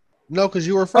 No, because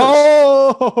you were first.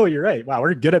 Oh, you're right. Wow,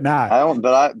 we're good at math.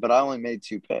 But I only made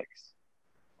 2 picks.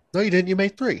 No, you didn't. You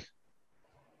made 3.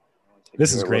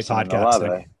 This is great Wilson and podcasting.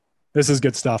 Olave. This is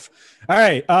good stuff. All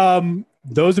right.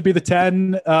 Those would be the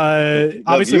 10. Obviously,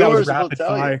 that was viewers will rapid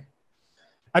tell you. fire.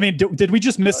 I mean, did we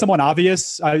just miss someone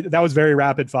obvious? That was very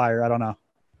rapid fire. I don't know.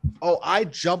 Oh, I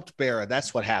jumped Barra.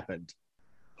 That's what happened.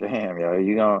 Damn,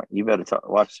 yo, you better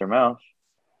watch their mouth.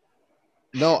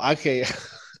 No, okay.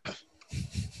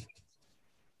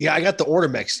 Yeah, I got the order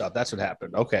mixed up. That's what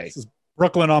happened. Okay. This is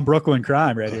Brooklyn on Brooklyn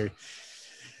crime right here.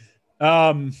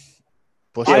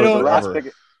 Bush I was don't-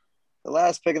 forever. The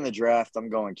last pick in the draft, I'm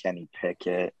going Kenny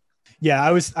Pickett. Yeah,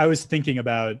 I was thinking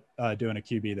about doing a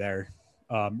QB there.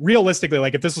 Realistically,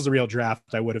 like if this was a real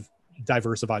draft, I would have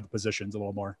diversified the positions a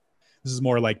little more. This is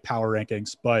more like power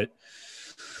rankings, but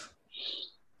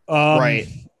Right.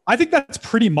 I think that's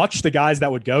pretty much the guys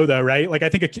that would go though, right? Like I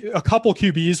think a couple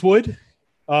QBs would.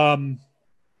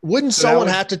 Wouldn't So that someone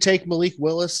would- have to take Malik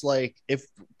Willis? Like, if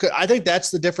I think that's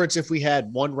the difference if we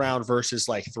had 1 round versus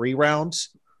like 3 rounds.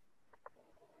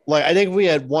 Like, I think if we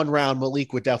had 1 round,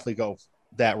 Malik would definitely go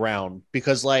that round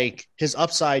because, like, his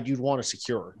upside you'd want to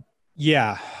secure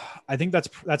Yeah, I think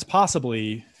that's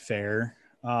possibly fair.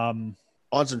 on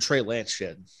some Trey Lance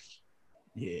shit.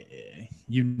 Yeah,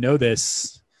 you know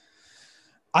this.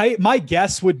 My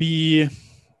guess would be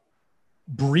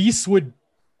Brees would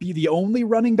be the only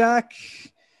running back.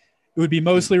 It would be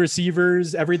mostly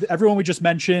receivers, everyone we just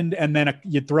mentioned, and then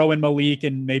you throw in Malik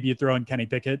and maybe you throw in Kenny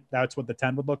Pickett. That's what the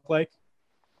 10 would look like.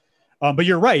 But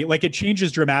you're right. Like it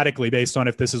changes dramatically based on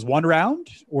if this is 1 round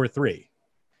or 3.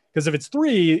 Because if it's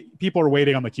 3, people are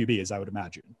waiting on the QBs, I would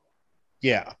imagine.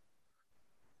 Yeah.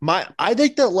 I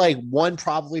think that like 1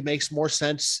 probably makes more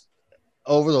sense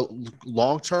over the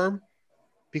long term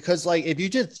because like if you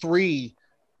did 3,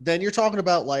 then you're talking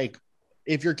about like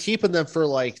if you're keeping them for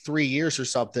like 3 years or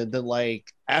something, then like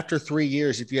after 3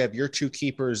 years, if you have your 2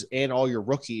 keepers and all your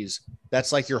rookies,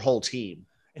 that's like your whole team.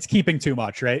 It's keeping too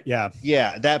much, right? Yeah.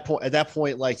 Yeah. At that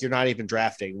point, like you're not even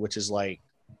drafting, which is like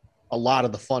a lot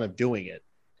of the fun of doing it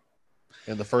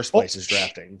in the first place is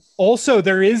drafting. Also,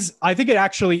 I think it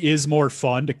actually is more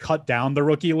fun to cut down the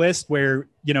rookie list where,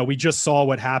 we just saw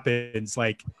what happens.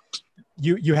 Like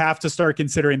you have to start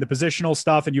considering the positional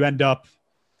stuff and you end up,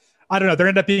 I don't know, there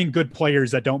end up being good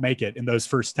players that don't make it in those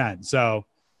first 10. So,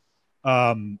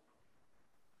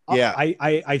 Yeah.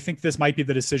 I think this might be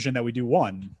the decision that we do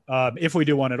 1, if we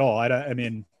do 1 at all. I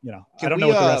mean, I Can don't we, know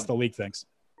what the rest of the league thinks.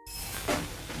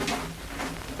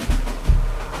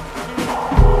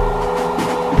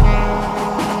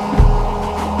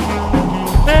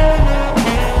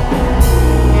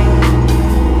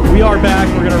 We are back.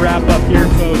 We're going to wrap up here,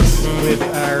 folks, with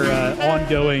our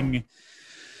ongoing,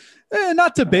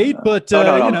 not debate, but no,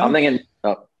 I'm thinking.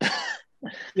 Oh,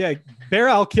 yeah, Bear,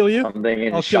 I'll kill you. I'm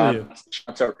thinking. I'll kill you.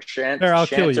 There, I'll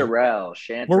kill you.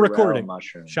 We're recording.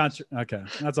 Mushroom. Okay,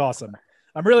 that's awesome.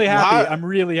 I'm really happy. I'm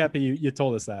really happy you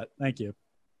told us that. Thank you.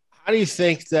 How do you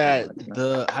think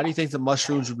the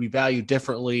mushrooms would be valued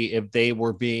differently if they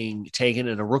were being taken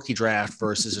in a rookie draft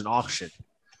versus an auction?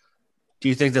 Do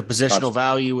you think the positional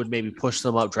value would maybe push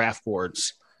them up draft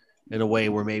boards in a way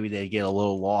where maybe they get a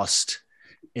little lost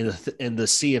in the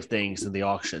sea of things in the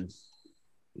auction?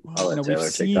 I'll let Taylor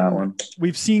take that one.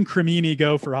 We've seen Cremini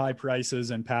go for high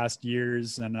prices in past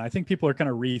years, and I think people are kind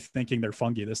of rethinking their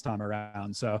fungi this time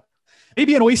around. So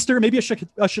maybe an oyster, maybe a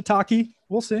shiitake.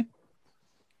 We'll see.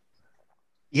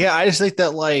 Yeah, I just think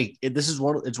that like it's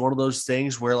one of those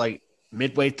things where like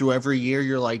midway through every year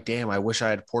you're like, damn, I wish I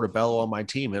had Portobello on my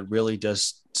team. It really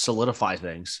does solidify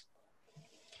things.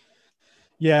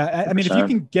 Yeah, I mean, if you 100%.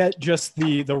 can get just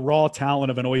the raw talent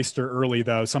of an oyster early,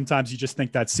 though, sometimes you just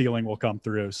think that ceiling will come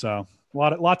through. So a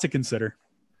lot to consider.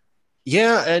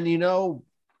 Yeah, and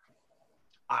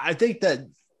I think that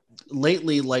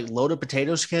lately, like loaded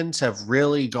potato skins have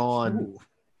really gone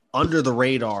under the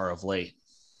radar of late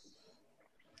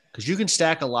because you can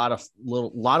stack a lot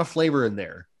of flavor in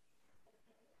there.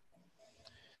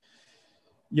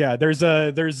 Yeah, there's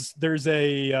a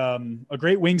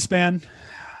great wingspan,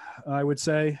 I would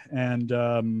say, and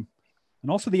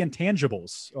also the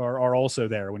intangibles are also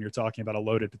there when you're talking about a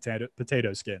loaded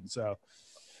potato skin. So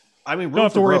I mean, you don't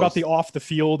have to worry about the off the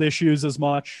field issues as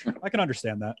much. I can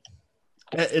understand that.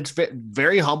 It's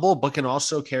very humble, but can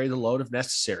also carry the load if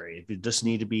necessary. If you just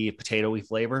need to be a potatoy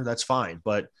flavor, that's fine.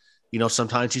 But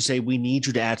sometimes you say we need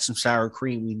you to add some sour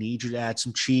cream, we need you to add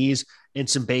some cheese and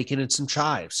some bacon and some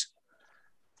chives.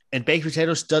 And baked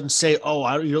potatoes doesn't say,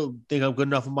 "Oh, you don't think I'm good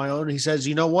enough on my own." He says,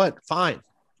 "You know what? Fine,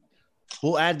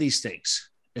 we'll add these things.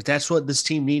 If that's what this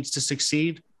team needs to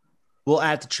succeed, we'll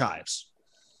add the chives."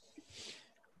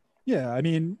 Yeah, I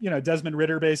mean, Desmond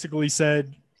Ritter basically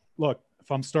said, "Look,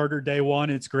 if I'm starter day 1,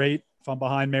 it's great. If I'm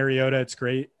behind Mariota, it's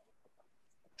great.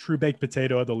 true baked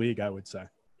potato of the league, I would say.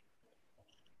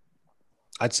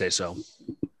 I'd say so.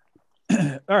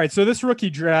 All right, so this rookie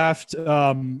draft,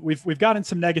 we've gotten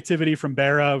some negativity from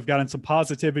Barra, we've gotten some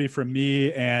positivity from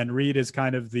me, and Reed is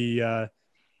kind of the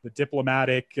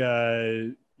diplomatic,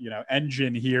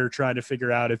 engine here, trying to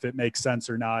figure out if it makes sense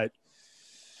or not.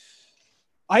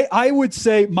 I would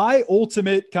say my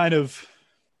ultimate kind of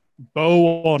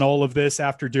bow on all of this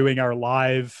after doing our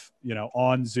live,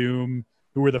 on Zoom,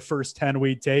 who were the first 10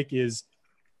 we'd take, is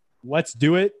let's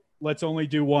do it. Let's only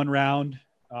do one round.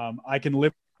 I can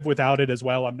live without it as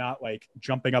well. I'm not like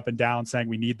jumping up and down saying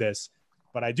we need this,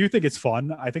 but I do think it's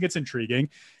fun. I think it's intriguing.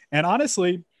 And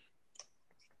honestly,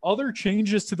 other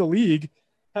changes to the league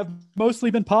have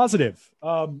mostly been positive.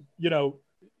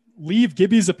 Leave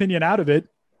Gibby's opinion out of it.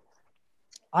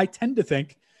 I tend to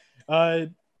think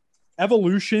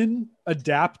evolution,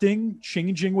 adapting,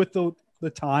 changing with the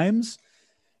times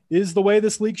is the way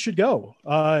this league should go.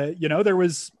 There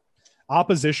was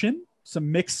opposition,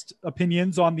 some mixed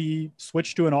opinions on the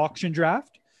switch to an auction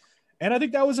draft. And I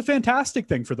think that was a fantastic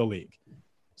thing for the league.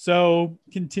 So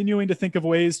continuing to think of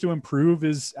ways to improve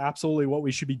is absolutely what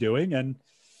we should be doing. And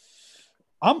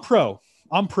I'm pro.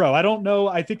 I don't know.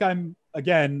 I think I'm,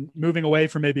 again, moving away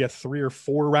from maybe a 3 or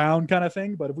 4 round kind of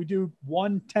thing. But if we do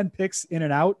 10 picks in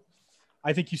and out,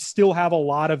 I think you still have a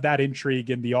lot of that intrigue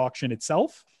in the auction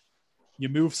itself. You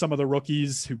move some of the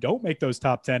rookies who don't make those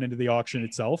top 10 into the auction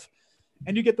itself,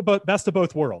 and you get the best of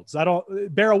both worlds.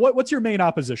 Barrow, what's your main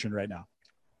opposition right now?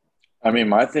 I mean,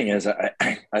 my thing is,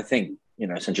 I think,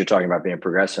 since you're talking about being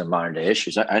progressive in modern day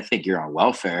issues, I think you're on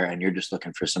welfare and you're just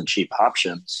looking for some cheap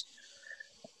options.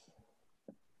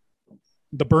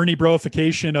 The Bernie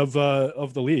broification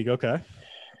of the league. Okay.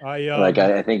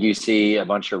 I think you see a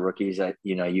bunch of rookies that,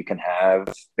 you can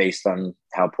have based on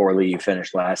how poorly you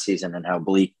finished last season and how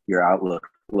bleak your outlook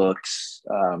looks,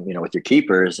 with your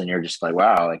keepers. And you're just like,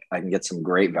 wow, like I can get some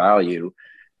great value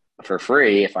for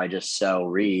free if I just sell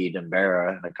Reed and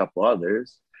Barra and a couple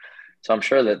others. So I'm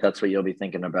sure that's what you'll be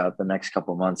thinking about the next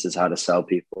couple months, is how to sell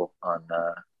people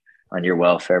on your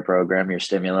welfare program, your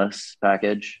stimulus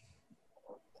package.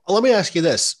 Let me ask you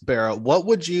this, Barra. What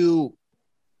would you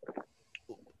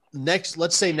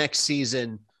let's say next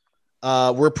season,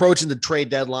 we're approaching the trade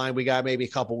deadline. We got maybe a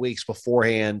couple weeks before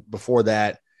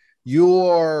that.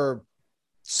 You're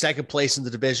second place in the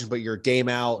division, but you're a game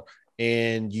out,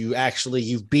 and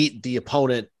you've beat the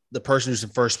opponent, the person who's in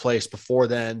first place before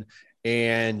then,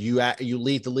 and you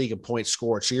lead the league in points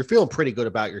scored. So you're feeling pretty good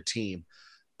about your team,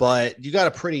 but you got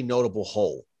a pretty notable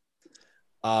hole.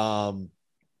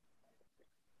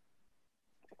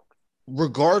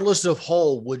 Regardless of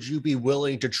hole, would you be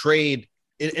willing to trade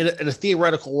in a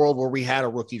theoretical world where we had a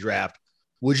rookie draft?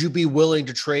 Would you be willing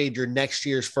to trade your next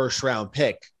year's first round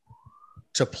pick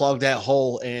to plug that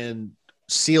hole and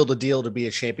seal the deal to be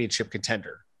a championship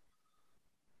contender?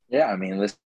 Yeah. I mean,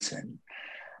 listen,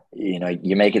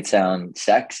 you make it sound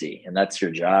sexy, and that's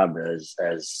your job as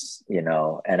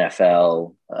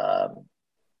NFL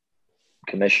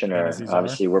commissioner.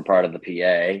 Obviously we're part of the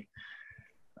PA.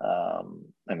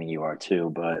 I mean, you are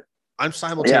too, but I'm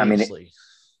simultaneously.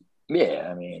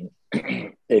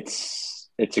 It's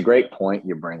a great point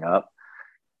you bring up.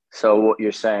 So what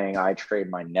you're saying, I trade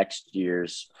my next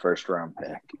year's first round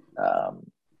pick.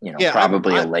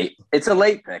 Probably it's a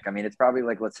late pick. I mean, it's probably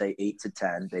like, let's say 8 to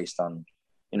 10 based on,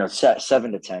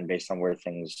 7 to 10 based on where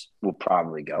things will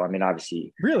probably go. I mean,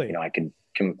 obviously, really, I'm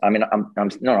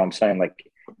saying, like,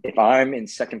 if I'm in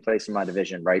second place in my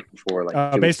division right before,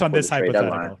 like, based on this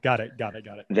hypothetical, deadline, got it.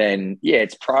 Then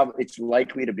it's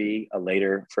likely to be a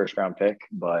later first round pick,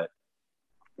 but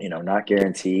not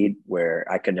guaranteed, where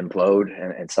I could implode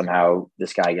and somehow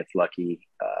this guy gets lucky,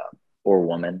 or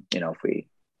woman, if we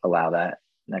allow that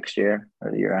next year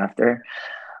or the year after.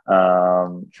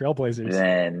 Trailblazers.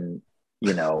 Then,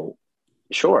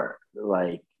 sure.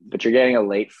 Like, but you're getting a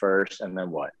late first, and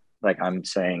then what? Like, I'm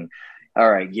saying, all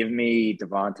right, give me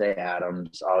Devontae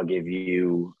Adams. I'll give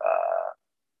you,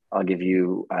 I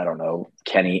don't know,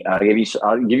 Kenny. I'll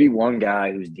give you one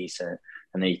guy who's decent,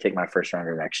 and then you take my first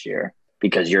rounder next year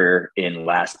because you're in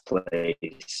last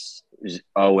place,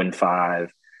 0-5,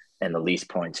 and the least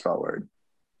points forward.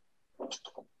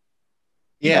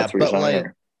 Yeah, I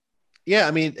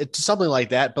mean, it's something like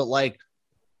that, but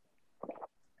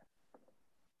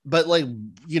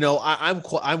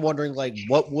I'm wondering, like,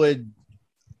 what would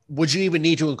you even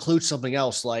need to include something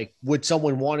else? Like, would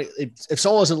someone want it if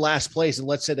someone was in last place, and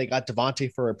let's say they got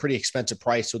Devontae for a pretty expensive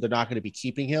price, so they're not going to be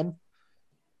keeping him?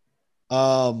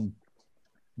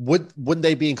 Wouldn't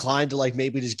they be inclined to, like,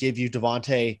 maybe just give you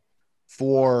Devontae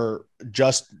for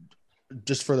just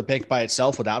for the pick by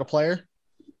itself without a player?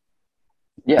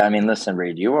 Yeah, I mean, listen,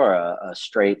 Reed, you are a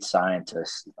straight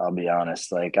scientist. I'll be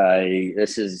honest.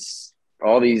 This is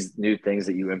all these new things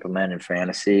that you implement in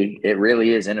fantasy. It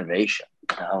really is innovation,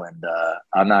 And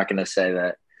I'm not going to say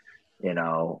that, you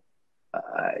know,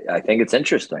 I think it's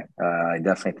interesting. I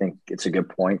definitely think it's a good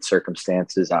point.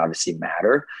 Circumstances obviously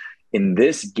matter. In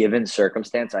this given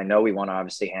circumstance, I know we want to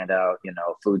obviously hand out,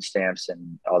 food stamps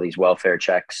and all these welfare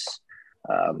checks,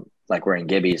 like we're in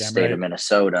Gibby's state of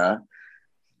Minnesota.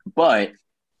 But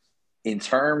in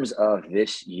terms of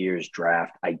this year's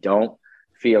draft, I don't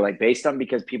feel like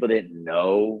because people didn't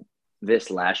know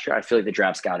this last year, I feel like the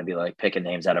draft's got to be like picking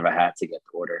names out of a hat to get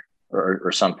the order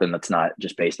or something that's not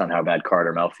just based on how bad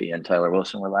Carter Melfi and Tyler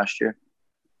Wilson were last year.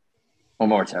 Or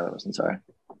more Tyler Wilson, sorry.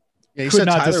 Yeah, you Could said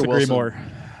not Tyler disagree Wilson, more.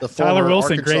 the Tyler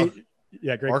Wilson, Arkansas,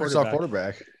 great Arkansas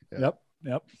quarterback. Yeah.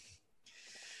 Yep.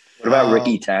 What about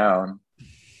Ricky Town?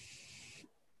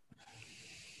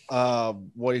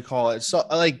 What do you call it? So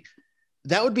like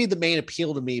that would be the main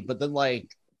appeal to me, but then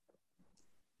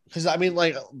because I mean,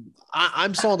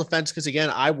 I'm still on the fence because again,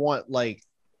 I want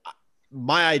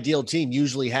my ideal team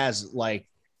usually has 4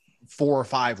 or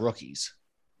 5 rookies,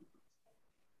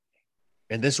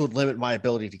 and this would limit my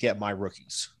ability to get my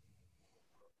rookies.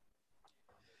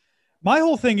 My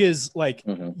whole thing is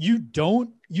you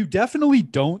definitely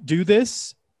don't do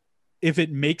this if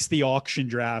it makes the auction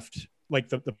draft,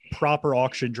 the proper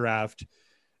auction draft,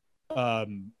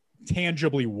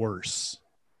 tangibly worse.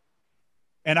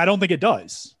 And I don't think it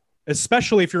does,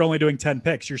 especially if you're only doing 10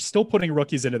 picks. You're still putting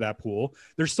rookies into that pool.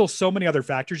 There's still so many other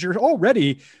factors.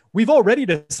 We've already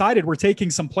decided we're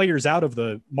taking some players out of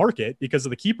the market because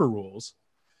of the keeper rules.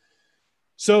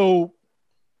 So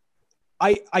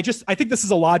I think this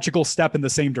is a logical step in the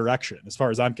same direction as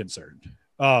far as I'm concerned.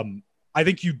 I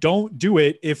think you don't do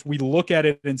it if we look at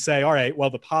it and say, all right, well,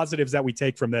 the positives that we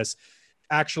take from this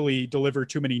actually deliver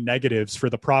too many negatives for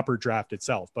the proper draft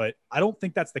itself. But I don't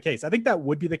think that's the case. I think that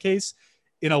would be the case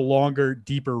in a longer,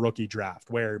 deeper rookie draft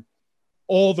where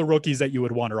all the rookies that you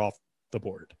would want are off the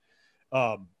board.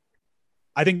 I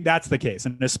think that's the case.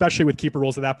 And especially with keeper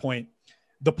rules at that point,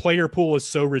 the player pool is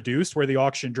so reduced where the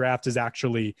auction draft is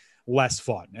actually less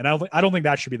fun. And I don't think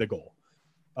that should be the goal.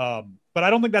 But I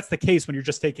don't think that's the case when you're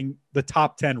just taking the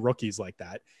top 10 rookies like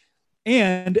that.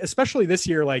 And especially this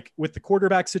year, with the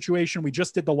quarterback situation, we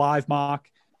just did the live mock,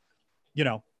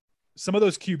 some of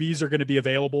those QBs are going to be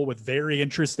available with very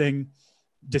interesting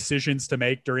decisions to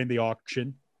make during the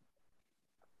auction.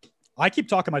 I keep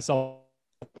talking myself.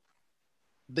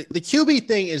 The QB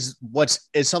thing is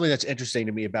something that's interesting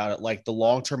to me about it, the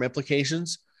long-term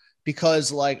implications,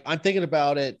 because I'm thinking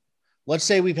about it. Let's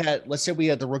say we had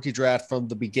the rookie draft from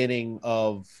the beginning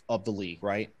of the league,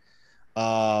 right?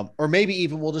 Or maybe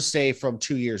even we'll just say from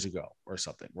 2 years ago or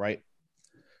something, right?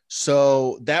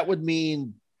 So that would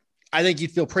mean I think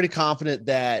you'd feel pretty confident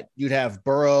that you'd have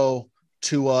Burrow,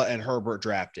 Tua, and Herbert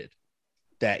drafted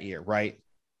that year, right?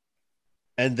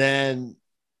 And then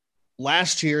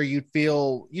last year you'd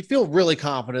feel really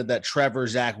confident that Trevor,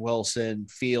 Zach Wilson,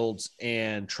 Fields,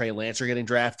 and Trey Lance are getting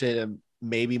drafted, and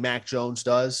maybe Mac Jones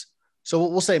does. So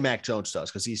we'll say Mac Jones does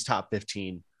because he's top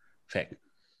 15 pick.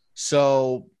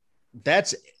 So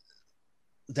that's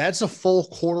a full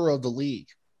quarter of the league.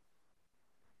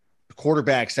 The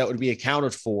quarterbacks that would be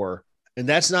accounted for. And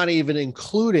that's not even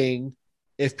including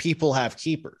if people have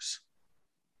keepers.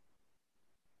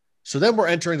 So then we're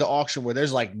entering the auction where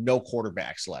there's no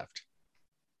quarterbacks left.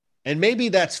 And maybe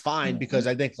that's fine because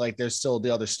I think there's still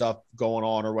the other stuff going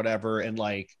on or whatever. And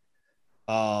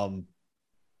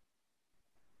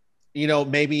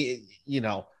maybe,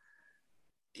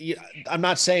 I'm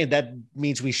not saying that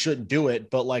means we shouldn't do it,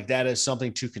 but that is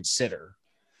something to consider.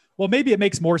 Well, maybe it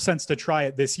makes more sense to try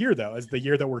it this year though, as the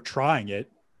year that we're trying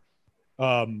it.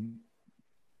 Where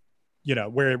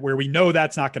we know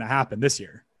that's not going to happen this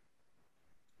year.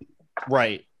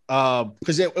 Right.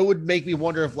 Because it would make me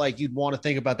wonder if you'd want to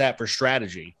think about that for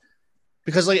strategy,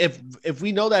 because if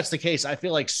we know that's the case, I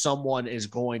feel like someone is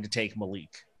going to take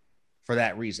Malik for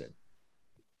that reason.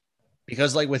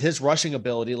 Because with his rushing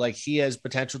ability, he has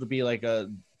potential to be a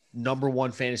number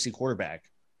 1 fantasy quarterback.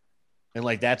 And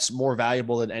that's more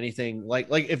valuable than anything.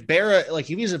 If Barra, if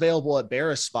he's available at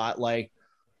Barra's spot,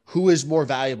 who is more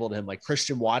valuable to him?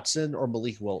 Christian Watson or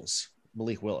Malik Willis?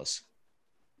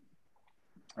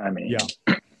 I mean,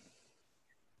 yeah,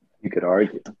 you could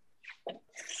argue.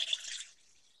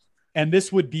 And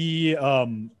this would be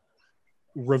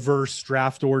reverse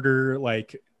draft order,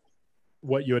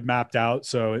 what you had mapped out.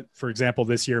 So, for example,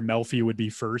 this year, Melfi would be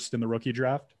first in the rookie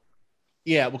draft.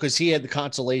 Yeah, because he had the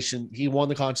consolation. He won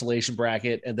the consolation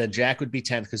bracket, and then Jack would be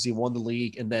 10th because he won the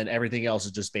league, and then everything else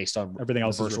is just based on everything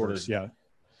else reverse is reverse, orders. Yeah.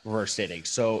 reverse dating.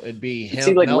 So it'd be him.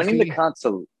 See, like winning the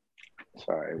Melfi.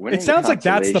 It sounds like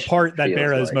that's the part that feels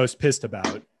Barra is like- most pissed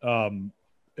about. I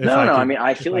mean,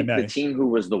 I feel like the team who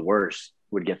was the worst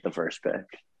would get the first pick.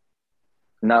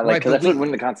 Not like, Right, because but that's what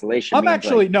winning the consolation I'm means,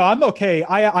 actually like, no, I'm okay.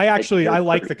 I actually I It's-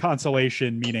 like the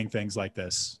consolation meaning things like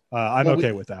this. I'm Well,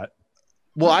 okay with that.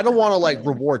 Well, I don't want to like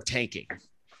reward tanking.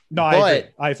 No, I agree.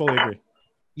 I fully agree.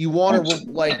 You want to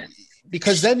like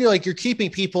because then you're keeping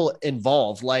people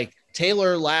involved. Like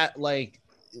Taylor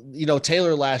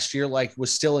Taylor last year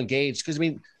was still engaged because I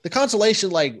mean the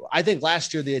consolation I think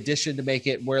last year the addition to make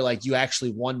it where you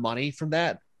actually won money from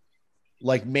that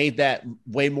made that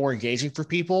way more engaging for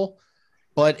people.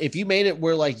 But if you made it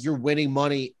where you're winning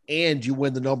money and you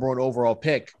win the number one overall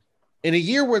pick in a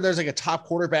year where there's a top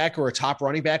quarterback or a top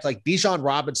running back like Bijan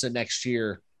Robinson next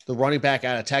year, the running back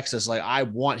out of Texas, I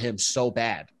want him so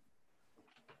bad.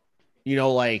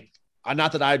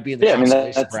 Not that I'd be in the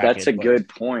consolation bracket, that's a but- good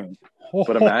point.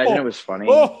 But imagine it was funny.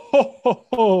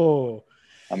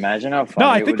 Imagine how funny. No,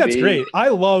 I it think would that's be. great. I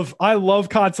love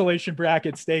consolation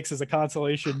bracket stakes as a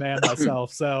consolation man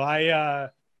myself. So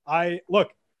I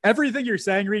look, everything you're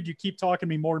saying, Reed, you keep talking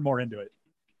me more and more into it.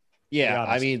 Yeah,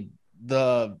 I mean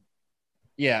I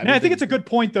think it's a good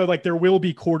point though. There will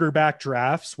be quarterback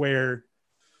drafts where,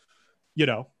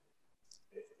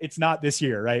 it's not this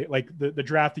year, right? The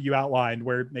draft that you outlined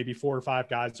where maybe 4 or 5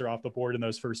 guys are off the board in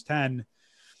those first 10,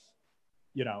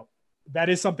 that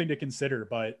is something to consider,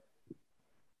 but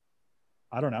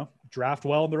I don't know, draft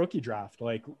well in the rookie draft.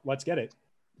 Let's get it.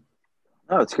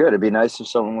 No, it's good. It'd be nice if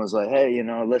someone was like, hey,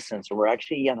 listen, so we're not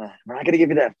going to give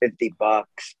you that $50,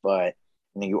 but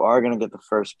you are going to get the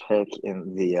first pick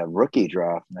in the rookie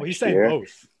draft next Well, he's saying year.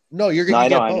 both. No, you're going to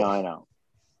get both. I know.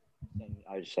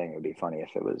 I was just saying it would be funny if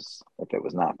it was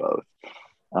not both.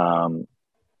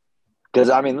 Because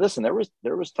I mean, listen, there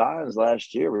was times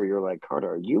last year where you're like,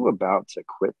 Carter, are you about to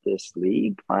quit this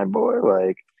league, my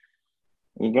boy?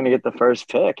 You're gonna get the first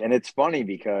pick, and it's funny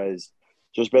because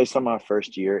just based on my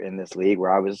first year in this league,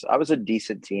 where I was a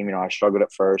decent team. I struggled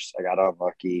at first. I got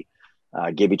unlucky.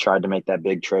 Gibby tried to make that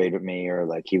big trade with me, or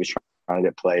he was trying to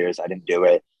get players. I didn't do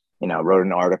it. Wrote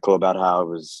an article about how I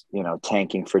was,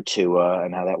 tanking for Tua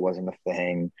and how that wasn't a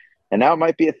thing. And now it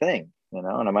might be a thing, and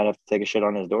I might have to take a shit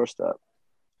on his doorstep.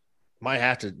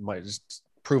 Might just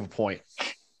prove a point.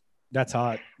 That's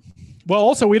hot. Well,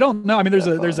 also we don't know. I mean,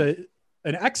 there's an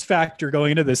X factor going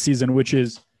into this season, which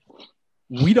is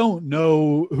we don't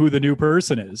know who the new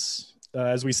person is.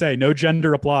 As we say, no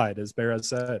gender applied, as Barra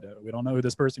said. We don't know who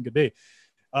this person could be.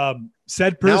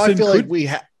 Said person. Now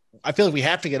I feel like we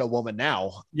have to get a woman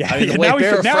now. Yeah. I mean, now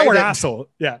we're asshole.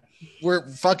 Yeah. We're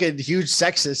fucking huge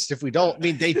sexists if we don't. I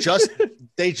mean, they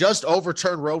just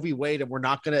overturned Roe v. Wade, and we're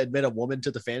not going to admit a woman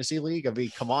to the fantasy league. I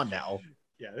mean, come on now.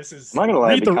 Yeah, this is. I'm not gonna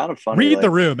lie, it'd be kind of funny. Read the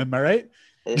room, am I right?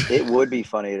 It would be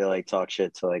funny to talk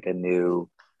shit to a new,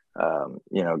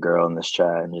 girl in this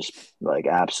chat and just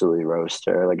absolutely roast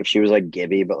her. If she was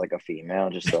Gibby, but a female,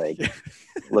 just looking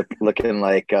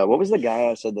what was the guy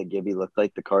I said that Gibby looked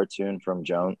like the cartoon from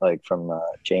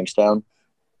Jamestown?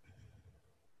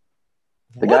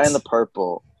 The guy in the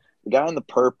purple. The guy in the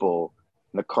purple.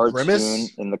 In the cartoon.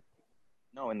 Grimace? In the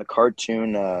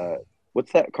cartoon.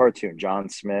 What's that cartoon? John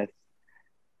Smith.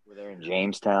 Where they're in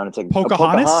Jamestown. It's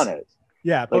Pocahontas? Pocahontas.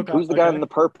 Yeah. Who's the guy in the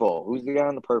purple? Who's the guy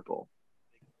in the purple?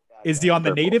 Is he on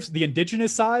the natives, the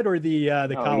indigenous side, or the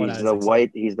colonizing?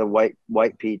 He's the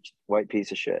white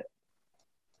piece of shit.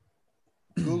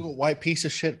 Google white piece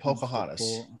of shit Pocahontas.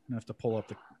 I'm gonna have to pull up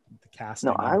the cast.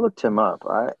 No, I looked him up.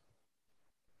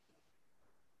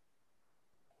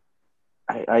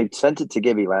 I sent it to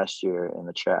Gibby last year in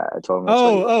the chat. I told him.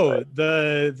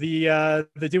 The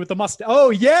dude with the mustache. Oh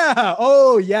yeah.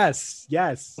 Oh yes.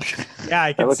 Yeah,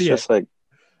 I can see it.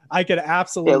 I could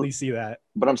absolutely see that.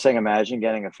 But I'm saying, imagine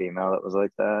getting a female that was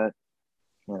like that.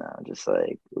 Just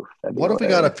oof, what if we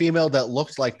got a female that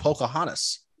looked like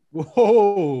Pocahontas?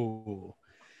 Whoa.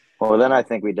 Well, then I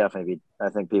think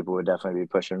people would definitely be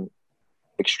pushing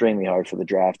extremely hard for the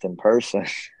draft in person.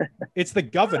 It's the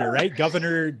governor, right?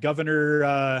 Governor.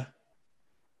 Yeah,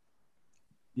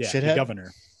 Shithead?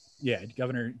 governor. Yeah,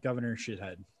 governor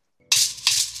Shithead.